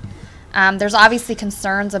vulnerability? There's obviously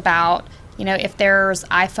concerns about, if there's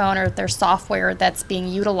iPhone or if there's software that's being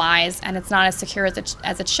utilized and it's not as secure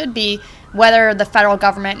as it should be, whether the federal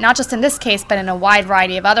government, not just in this case, but in a wide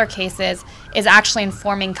variety of other cases, is actually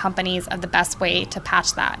informing companies of the best way to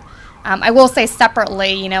patch that. I will say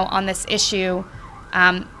separately, on this issue,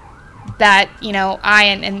 that I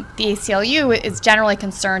and the ACLU is generally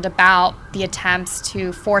concerned about the attempts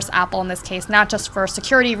to force Apple in this case, not just for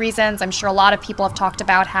security reasons. I'm sure a lot of people have talked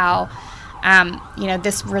about how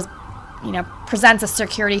this presents a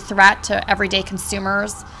security threat to everyday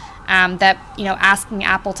consumers. That asking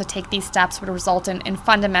Apple to take these steps would result in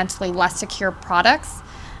fundamentally less secure products,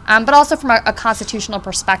 but also from a constitutional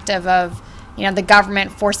perspective of the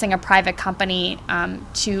government forcing a private company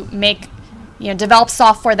to make develop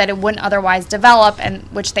software that it wouldn't otherwise develop, and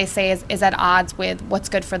which they say is at odds with what's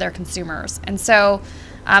good for their consumers. And so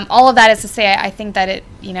all of that is to say, I think that it,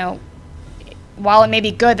 while it may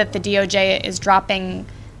be good that the DOJ is dropping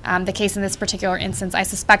the case in this particular instance, I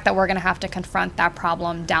suspect that we're going to have to confront that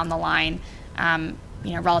problem down the line,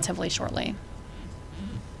 relatively shortly.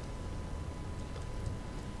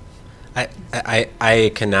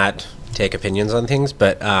 I cannot take opinions on things,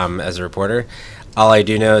 but as a reporter, all I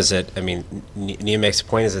do know is that, I mean, Neema makes a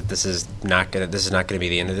point is that this is not going to be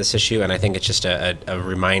the end of this issue, and I think it's just a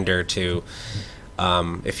reminder to,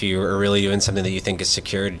 if you are really doing something that you think is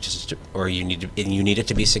secured, or you need it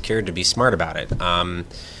to be secured, to be smart about it.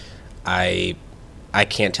 I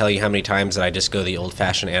can't tell you how many times that I just go the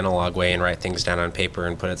old-fashioned analog way and write things down on paper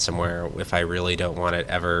and put it somewhere if I really don't want it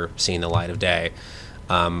ever seeing the light of day.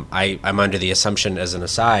 I'm under the assumption, as an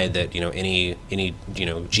aside, that any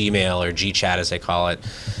Gmail or GChat, as they call it,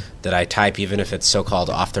 that I type, even if it's so-called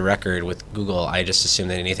off the record with Google, I just assume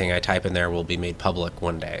that anything I type in there will be made public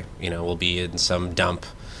one day. Will be in some dump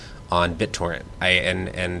on BitTorrent.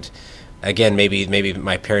 And again, maybe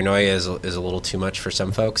my paranoia is a little too much for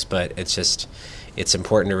some folks, but it's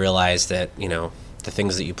important to realize that the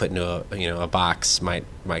things that you put into a box might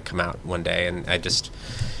come out one day, and you just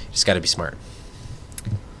got to be smart.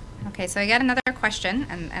 Okay, so I got another question,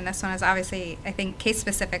 and this one is obviously, I think,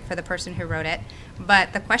 case-specific for the person who wrote it.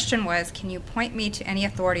 But the question was, can you point me to any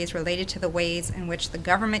authorities related to the ways in which the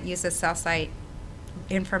government uses cell site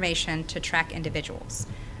information to track individuals?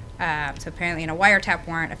 So apparently in a wiretap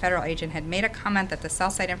warrant, a federal agent had made a comment that the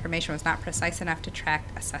cell site information was not precise enough to track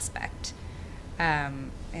a suspect.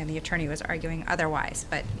 And the attorney was arguing otherwise,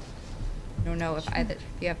 but I don't know if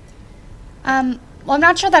you have... Well, I'm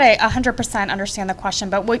not sure that I 100% understand the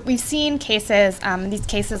question, but we've seen cases, these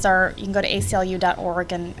cases are, you can go to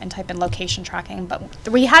aclu.org and type in location tracking, but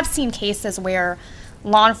we have seen cases where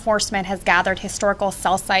law enforcement has gathered historical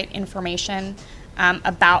cell site information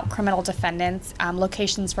about criminal defendants,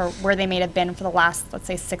 locations for where they may have been for the last, let's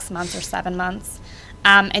say, 6 months or 7 months,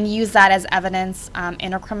 and use that as evidence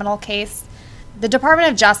in a criminal case. The Department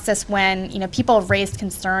of Justice, when people have raised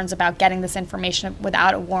concerns about getting this information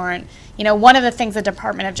without a warrant, one of the things the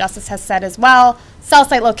Department of Justice has said is, well, cell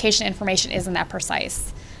site location information isn't that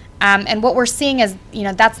precise. And what we're seeing is,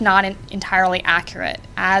 that's not entirely accurate.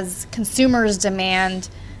 As consumers demand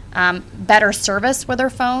better service with their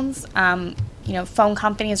phones, phone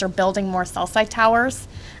companies are building more cell site towers.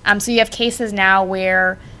 So you have cases now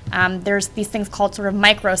where there's these things called sort of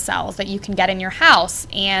microcells that you can get in your house,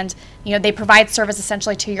 and they provide service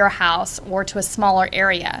essentially to your house or to a smaller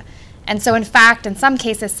area. And so in fact, in some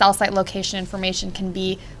cases, cell site location information can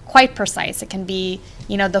be quite precise. It can be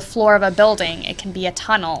the floor of a building, it can be a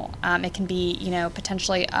tunnel, it can be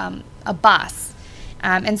potentially a bus.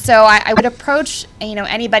 And so I would approach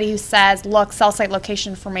anybody who says, look, cell site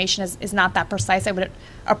location information is not that precise. I would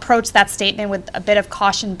approach that statement with a bit of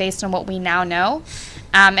caution based on what we now know.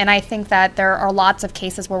 And I think that there are lots of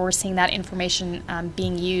cases where we're seeing that information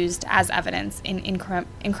being used as evidence in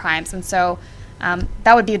crimes. And so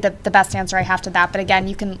that would be the best answer I have to that. But again,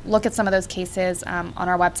 you can look at some of those cases on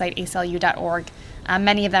our website, aclu.org.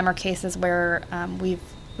 Many of them are cases where we've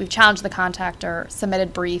challenged the contact or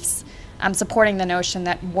submitted briefs supporting the notion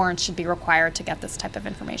that warrants should be required to get this type of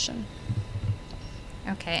information.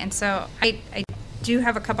 Okay, and so I do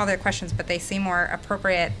have a couple other questions, but they seem more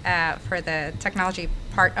appropriate for the technology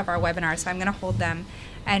part of our webinar, so I'm going to hold them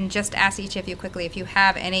and just ask each of you quickly if you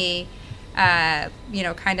have any,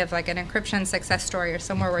 kind of like an encryption success story or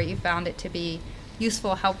somewhere where you found it to be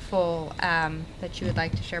useful, helpful, that you would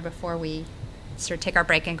like to share before we sort of take our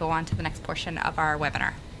break and go on to the next portion of our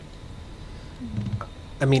webinar.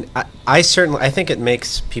 I mean, I think it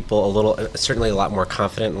makes people certainly a lot more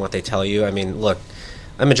confident in what they tell you. I mean, look,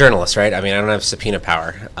 I'm a journalist, right? I mean, I don't have subpoena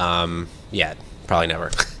power yet, probably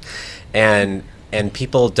never. and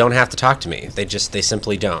people don't have to talk to me. They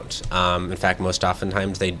simply don't. In fact, most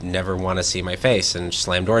oftentimes they never want to see my face and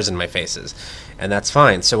slam doors in my faces, and that's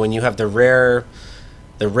fine. So when you have the rare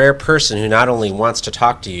person who not only wants to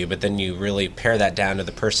talk to you, but then you really pare that down to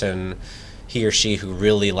the person, he or she, who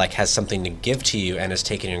really has something to give to you and has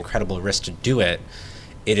taken an incredible risk to do it,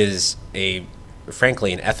 it is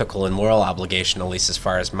frankly an ethical and moral obligation, at least as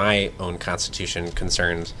far as my own constitution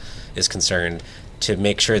is concerned, to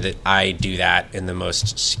make sure that I do that in the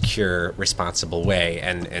most secure, responsible way.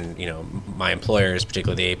 And my employers,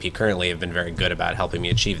 particularly the AP currently, have been very good about helping me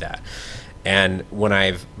achieve that. And when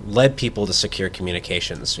I've led people to secure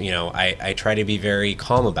communications, I try to be very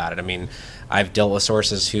calm about it. I mean, I've dealt with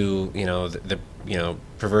sources who, the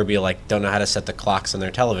proverbial don't know how to set the clocks on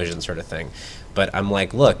their television sort of thing. But I'm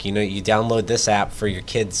like, look, you download this app for your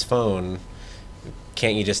kid's phone.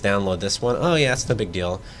 Can't you just download this one? Oh yeah, it's no big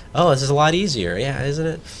deal. Oh, this is a lot easier. Yeah, isn't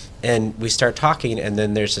it? And we start talking, and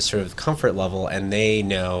then there's this sort of comfort level, and they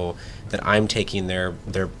know that I'm taking their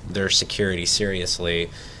security seriously.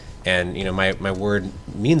 And my word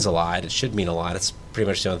means a lot. It should mean a lot. It's pretty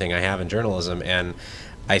much the only thing I have in journalism, and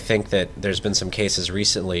I think that there's been some cases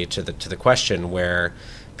recently to the question where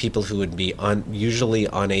people who would be usually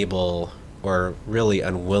unable or really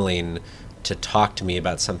unwilling to talk to me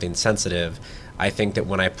about something sensitive, I think that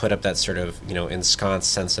when I put up that sort of,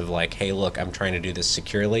 ensconced sense of like, hey, look, I'm trying to do this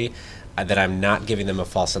securely, that I'm not giving them a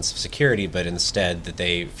false sense of security, but instead that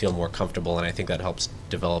they feel more comfortable, and I think that helps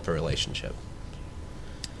develop a relationship.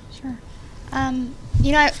 Sure. I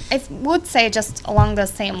would say just along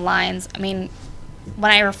those same lines, I mean,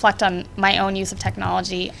 when I reflect on my own use of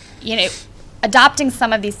technology, adopting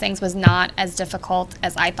some of these things was not as difficult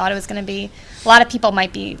as I thought it was going to be. A lot of people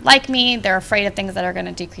might be like me. They're afraid of things that are going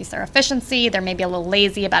to decrease their efficiency. They're maybe a little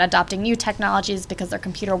lazy about adopting new technologies because their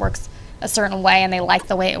computer works a certain way and they like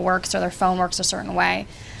the way it works, or their phone works a certain way.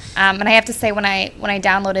 And I have to say, when I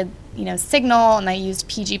downloaded Signal and I used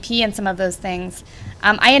PGP and some of those things,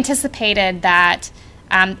 I anticipated that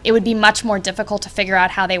it would be much more difficult to figure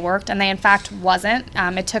out how they worked, and they in fact wasn't.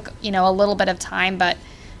 It took a little bit of time, but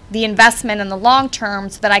the investment in the long term,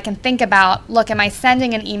 so that I can think about, look, am I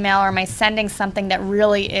sending an email, or am I sending something that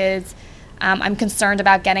really is I'm concerned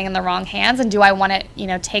about getting in the wrong hands, and do I want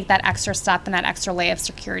to take that extra step and that extra layer of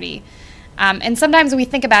security? And sometimes we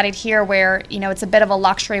think about it here where it's a bit of a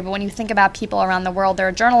luxury, but when you think about people around the world, there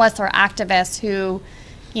are journalists or activists who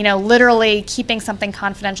literally keeping something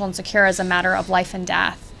confidential and secure is a matter of life and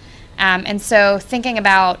death. And so thinking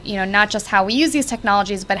about not just how we use these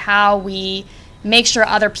technologies, but how we make sure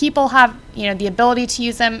other people have the ability to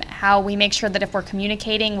use them, how we make sure that if we're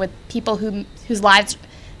communicating with people whose lives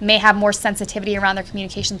may have more sensitivity around their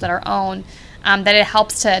communications than our own, that it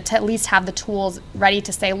helps to at least have the tools ready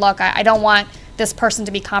to say, look, I don't want this person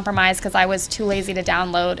to be compromised because I was too lazy to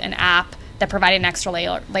download an app that provided an extra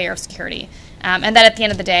layer of security. And that at the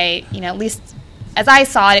end of the day, at least as I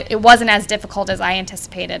saw it, it wasn't as difficult as I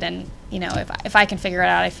anticipated. And if I can figure it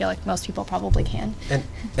out, I feel like most people probably can. And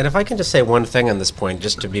if I can just say one thing on this point,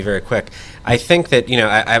 just to be very quick, I think that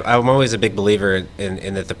I'm always a big believer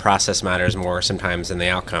in that the process matters more sometimes than the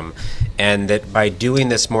outcome, and that by doing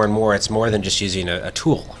this more and more, it's more than just using a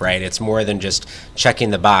tool, right? It's more than just checking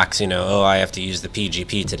the box. I have to use the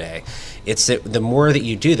PGP today. It's that the more that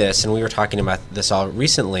you do this, and we were talking about this all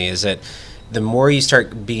recently, is that the more you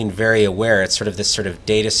start being very aware, it's sort of this sort of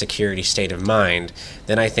data security state of mind,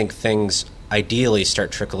 then I think things ideally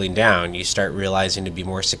start trickling down. You start realizing to be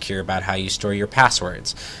more secure about how you store your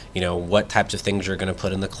passwords, what types of things you're going to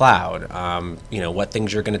put in the cloud, what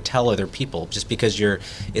things you're going to tell other people, just because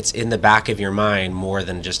it's in the back of your mind more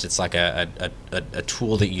than just it's like a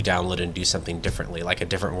tool that you download and do something differently, like a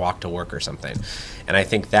different walk to work or something. And I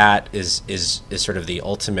think that is sort of the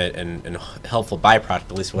ultimate and helpful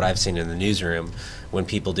byproduct, at least what I've seen in the newsroom. When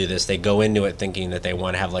people do this, they go into it thinking that they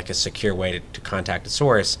want to have like a secure way to contact a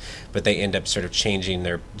source, but they end up sort of changing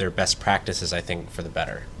their best practices, I think, for the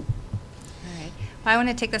better. All right. Well, I want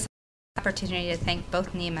to take this opportunity to thank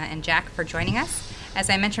both Neema and Jack for joining us. As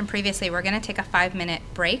I mentioned previously, we're going to take a 5-minute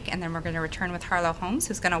break, and then we're going to return with Harlow Holmes,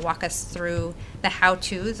 who's going to walk us through the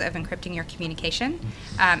how-tos of encrypting your communication.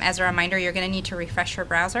 As a reminder, you're going to need to refresh your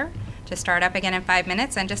browser to start up again in 5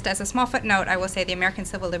 minutes. And just as a small footnote, I will say the American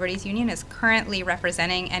Civil Liberties Union is currently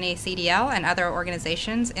representing NACDL and other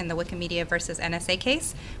organizations in the Wikimedia versus NSA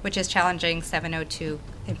case, which is challenging 702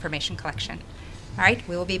 information collection. All right,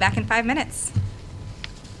 we will be back in 5 minutes.